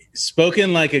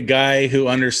 Spoken like a guy who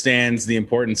understands the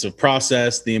importance of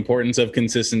process, the importance of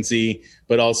consistency,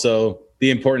 but also the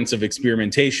importance of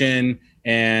experimentation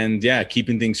and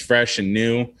keeping things fresh and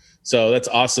new. So that's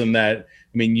awesome that,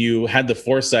 you had the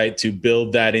foresight to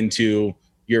build that into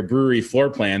your brewery floor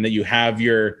plan, that you have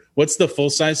what's the full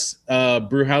size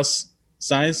brew house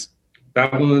size?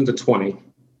 That one's a 20.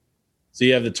 So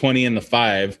you have the 20 and the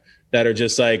 5 that are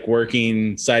just like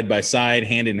working side by side,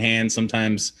 hand in hand,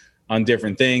 sometimes on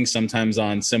different things, sometimes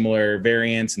on similar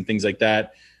variants and things like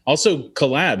that. Also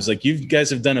collabs, like you guys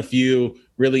have done a few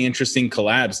really interesting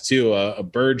collabs too, a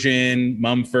Bergen,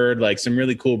 Mumford, like some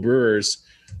really cool brewers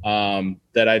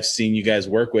that I've seen you guys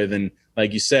work with. And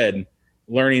like you said,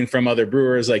 learning from other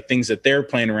brewers, like things that they're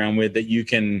playing around with that you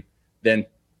can then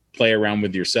play around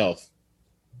with yourself.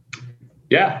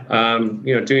 Yeah.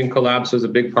 Doing collabs was a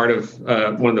big part of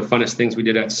one of the funnest things we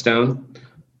did at Stone.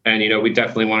 And, we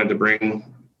definitely wanted to bring,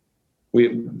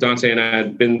 Dante and I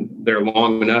had been there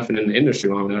long enough and in the industry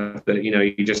long enough that,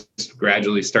 you just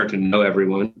gradually start to know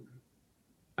everyone.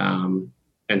 And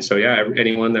so,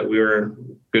 anyone that we were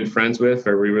good friends with,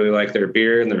 or we really like their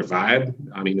beer and their vibe,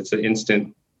 I mean, it's an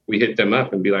instant, we hit them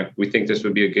up and be like, we think this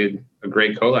would be a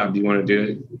great collab. Do you want to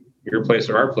do it your place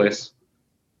or our place?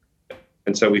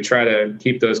 And so we try to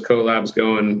keep those collabs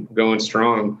going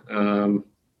strong.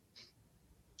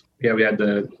 We had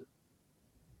the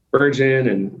Virgin,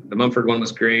 and the Mumford one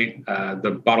was great.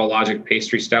 The Bottle Logic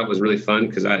pastry stout was really fun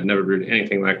because I had never brewed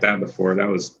anything like that before. That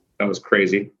was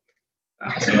crazy.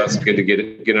 So that's good to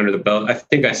get under the belt. I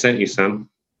think I sent you some.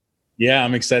 Yeah,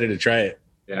 I'm excited to try it.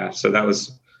 Yeah, so that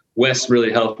was Wes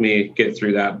really helped me get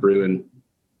through that brew, and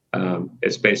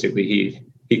it's basically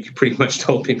he pretty much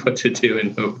told me what to do,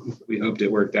 and we hoped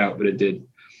it worked out, but it did.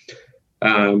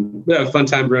 We had a fun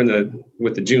time brewing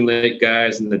with the June Lake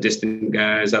guys and the Distant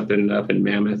guys up in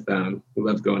Mammoth. We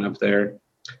loved going up there.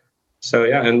 So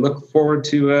and look forward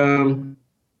to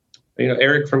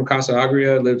Eric from Casa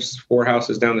Agria lives 4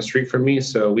 houses down the street from me,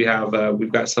 so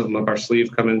we've got something up our sleeve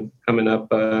coming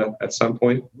up at some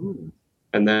point. Ooh.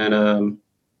 And then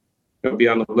be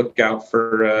on the lookout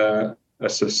for a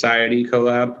society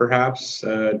collab, perhaps.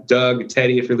 Doug,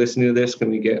 Teddy, if you're listening to this,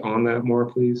 can we get on that more,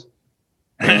 please?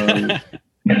 And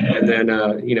then,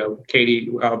 Katie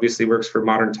obviously works for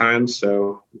Modern Times,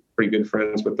 so pretty good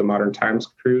friends with the Modern Times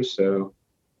crew. So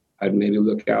I'd maybe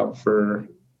look out for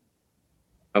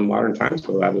a Modern Times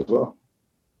collab as well.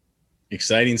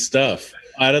 Exciting stuff.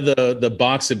 Out of the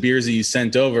box of beers that you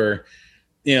sent over,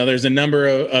 there's a number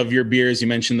of your beers. You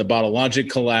mentioned the Bottle Logic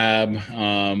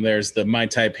collab. There's the Mai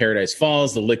Tai Paradise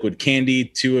Falls, the Liquid Candy,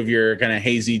 2 of your kind of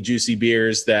hazy, juicy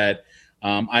beers that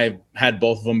I've had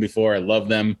both of them before. I love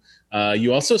them.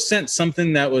 You also sent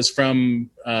something that was from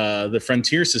the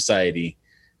Frontier Society.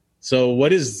 So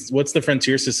what's the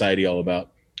Frontier Society all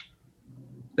about?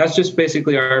 That's just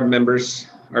basically our members,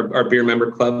 our beer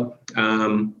member club.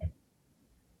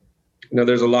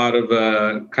 There's a lot of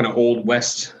kind of Old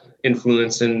West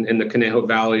influence in the Conejo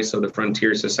Valley. So the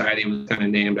Frontier Society was kind of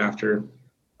named after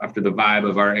the vibe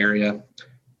of our area.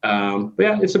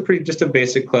 But it's just a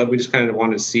basic club. We just kind of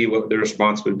wanted to see what the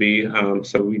response would be.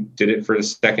 So we did it for the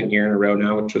 2nd year in a row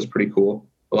now, which was pretty cool.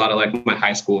 A lot of like my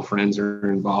high school friends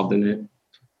are involved in it,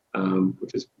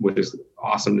 which is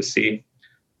awesome to see.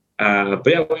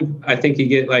 I think you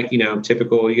get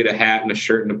typical, you get a hat and a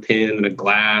shirt and a pin and a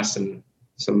glass and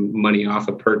some money off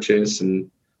a purchase. And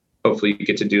hopefully you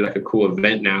get to do like a cool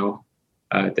event now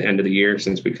at the end of the year,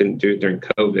 since we couldn't do it during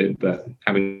COVID, but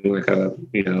having like a,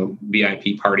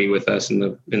 VIP party with us in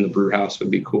the brew house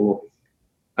would be cool.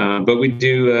 But we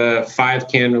do 5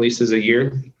 can releases a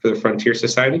year for the Frontier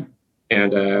Society,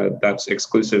 and that's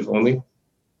exclusive only.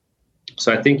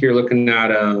 So I think you're looking at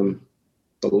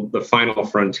the Final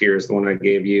Frontier is the one I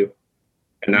gave you,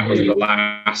 and that was the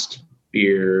last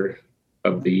beer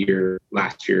of the year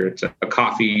last year. It's a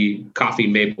coffee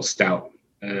maple stout,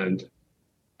 and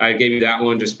I gave you that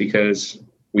one just because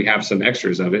we have some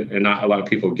extras of it and not a lot of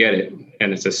people get it,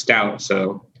 and it's a stout.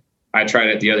 So I tried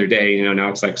it the other day, now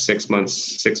it's like 6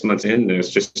 months in, and it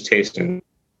was tasting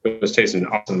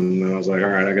awesome. And I was like, all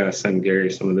right, I got to send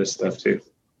Gary some of this stuff too.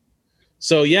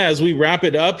 So as we wrap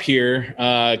it up here,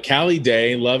 Cali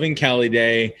Day, loving Cali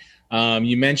Day.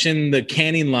 You mentioned the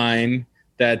canning line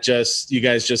that you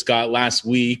guys just got last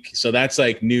week. So that's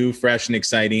like new, fresh, and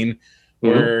exciting.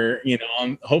 We're,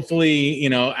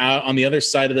 hopefully, out on the other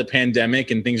side of the pandemic,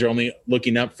 and things are only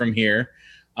looking up from here.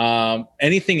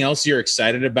 Anything else you're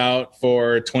excited about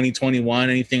for 2021?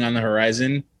 Anything on the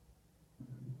horizon?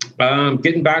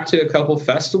 Getting back to a couple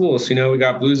festivals. We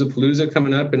got Bluesapalooza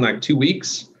coming up in like 2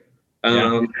 weeks.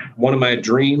 One of my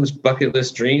bucket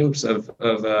list dreams of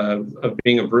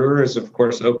being a brewer is, of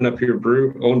course, open up your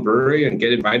own brewery and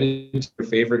get invited to your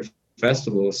favorite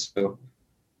festivals. So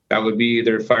that would be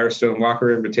either Firestone Walker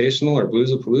Invitational or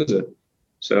Bluesapalooza.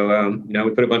 So, we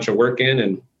put a bunch of work in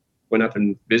and went up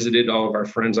and visited all of our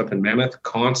friends up in Mammoth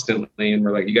constantly. And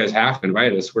we're like, you guys have to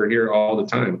invite us. We're here all the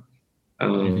time.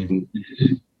 And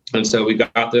so we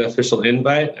got the official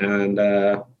invite, and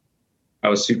I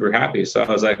was super happy. So I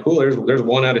was like, cool, there's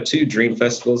 1 out of 2 dream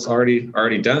festivals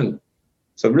already done.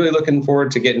 So really looking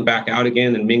forward to getting back out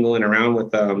again and mingling around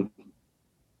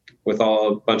with all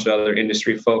a bunch of other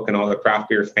industry folk and all the craft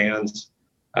beer fans.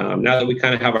 Now that we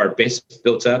kind of have our base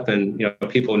built up and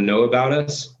people know about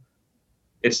us,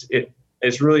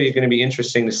 it's really going to be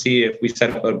interesting to see if we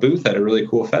set up a booth at a really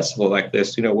cool festival like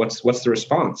this. What's the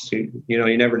response? You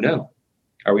never know.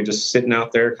 Are we just sitting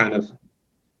out there kind of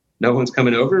no one's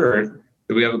coming over, or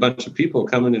do we have a bunch of people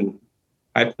coming and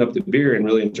hyping up the beer and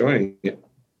really enjoying it?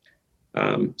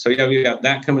 So yeah, we got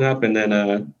that coming up, and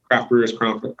then Craft Brewers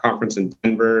Conference in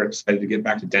Denver. Excited to get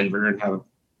back to Denver and have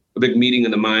a big meeting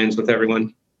in the mines with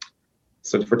everyone.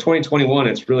 So for 2021,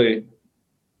 it's really,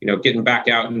 getting back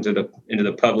out into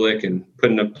the public and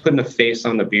putting a face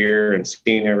on the beer and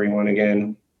seeing everyone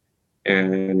again,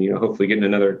 and hopefully getting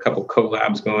another couple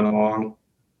collabs going along,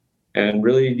 and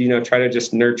really try to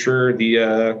just nurture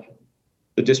the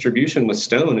distribution with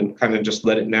Stone and kind of just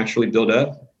let it naturally build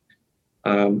up.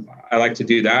 I like to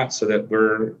do that so that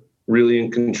we're really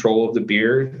in control of the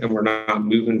beer and we're not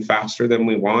moving faster than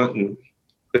we want and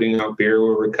putting out beer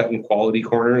where we're cutting quality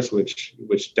corners,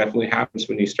 which definitely happens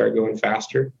when you start going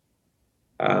faster.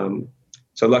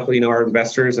 So luckily, our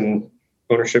investors and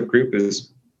ownership group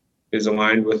is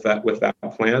aligned with that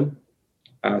plan.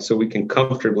 So we can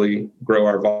comfortably grow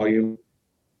our volume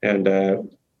and,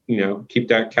 keep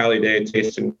that Cali Day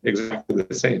tasting exactly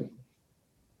the same.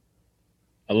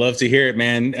 I love to hear it,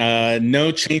 man.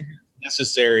 No change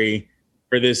necessary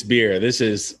for this beer. This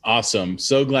is awesome.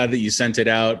 So glad that you sent it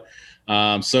out.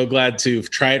 So glad to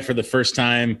try it for the first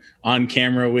time on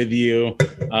camera with you.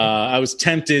 I was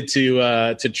tempted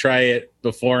to try it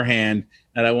beforehand,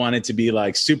 and I wanted to be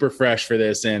like super fresh for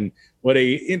this. And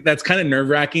that's kind of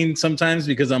nerve-wracking sometimes,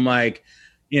 because I'm like,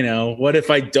 what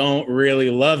if I don't really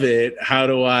love it? How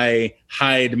do I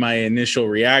hide my initial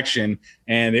reaction?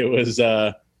 And it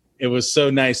was so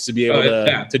nice to be able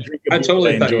to drink a beer. I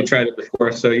totally thought you tried it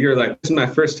before. So you're like, this is my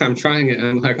first time trying it. And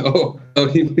I'm like, oh,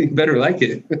 you better like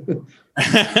it.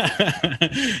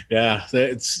 Yeah,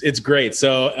 it's great.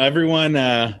 So everyone,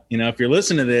 if you're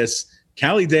listening to this,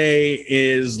 Cali Day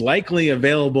is likely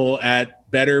available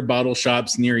at better bottle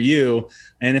shops near you.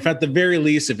 And if at the very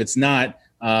least, if it's not,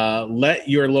 let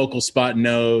your local spot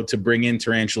know to bring in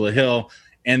Tarantula Hill.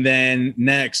 And then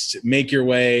next, make your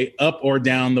way up or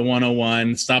down the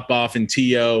 101, stop off in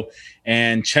TO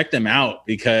and check them out,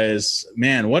 because,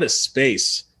 man, what a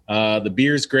space. The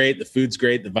beer's great. The food's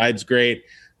great. The vibe's great.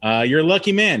 You're a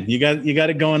lucky man. You got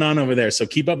it going on over there. So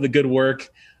keep up the good work.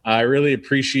 I really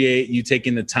appreciate you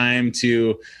taking the time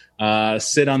to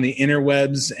sit on the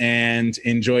interwebs and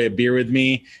enjoy a beer with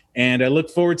me. And I look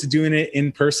forward to doing it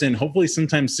in person, hopefully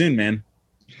sometime soon, man.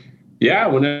 Yeah,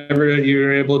 whenever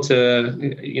you're able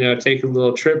to, take a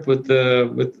little trip with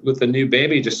the new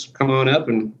baby, just come on up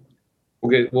and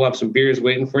we'll have some beers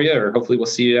waiting for you, or hopefully we'll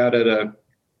see you out at a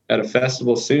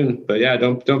festival soon. But yeah,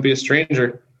 don't be a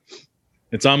stranger.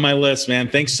 It's on my list, man.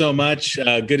 Thanks so much.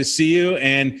 Good to see you,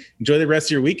 and enjoy the rest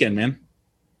of your weekend, man.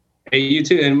 Hey, you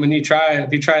too. And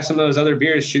if you try some of those other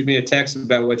beers, shoot me a text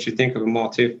about what you think of them all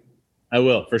too. I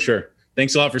will, for sure.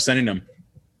 Thanks a lot for sending them.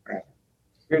 All right.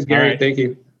 Here's Gary. Right. Thank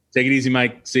you. Take it easy,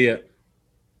 Mike. See ya.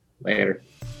 Later.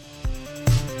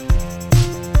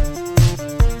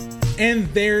 And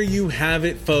there you have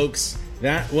it, folks.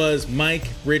 That was Mike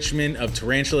Richmond of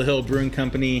Tarantula Hill Brewing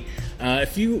Company.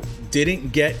 If you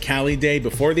didn't get Cali Day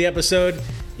before the episode,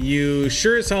 you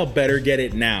sure as hell better get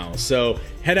it now. So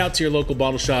head out to your local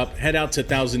bottle shop, head out to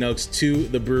Thousand Oaks to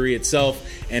the brewery itself,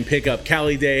 and pick up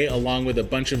Cali Day along with a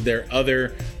bunch of their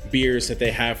other beers that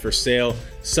they have for sale.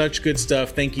 Such good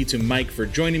stuff. Thank you to Mike for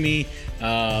joining me.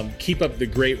 Keep up the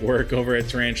great work over at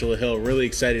Tarantula Hill. Really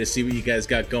excited to see what you guys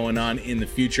got going on in the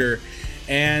future.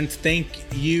 And thank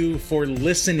you for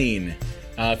listening.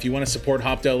 If you want to support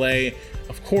Hopped LA,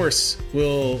 of course,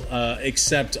 we'll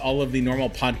accept all of the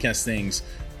normal podcast things.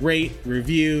 Rate,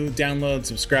 review, download,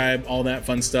 subscribe, all that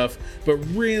fun stuff. But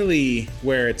really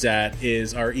where it's at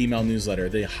is our email newsletter,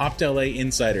 the Hopped LA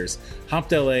Insiders,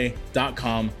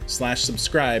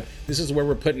 hoppedla.com/subscribe. This is where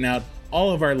we're putting out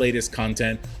all of our latest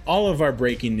content, all of our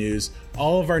breaking news,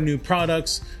 all of our new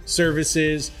products,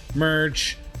 services,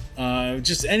 merch,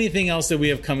 just anything else that we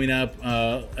have coming up.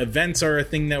 Events are a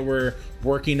thing that we're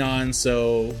working on.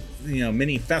 So,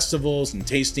 mini festivals and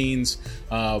tastings,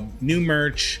 new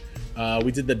merch.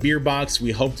 We did the beer box.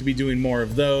 We hope to be doing more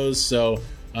of those. So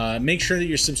make sure that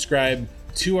you're subscribed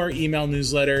to our email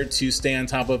newsletter to stay on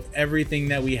top of everything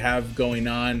that we have going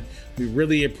on. We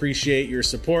really appreciate your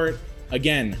support.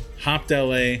 Again,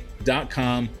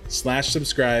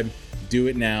 hoppedla.com/subscribe. Do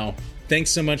it now. Thanks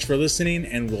so much for listening,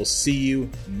 and we'll see you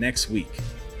next week.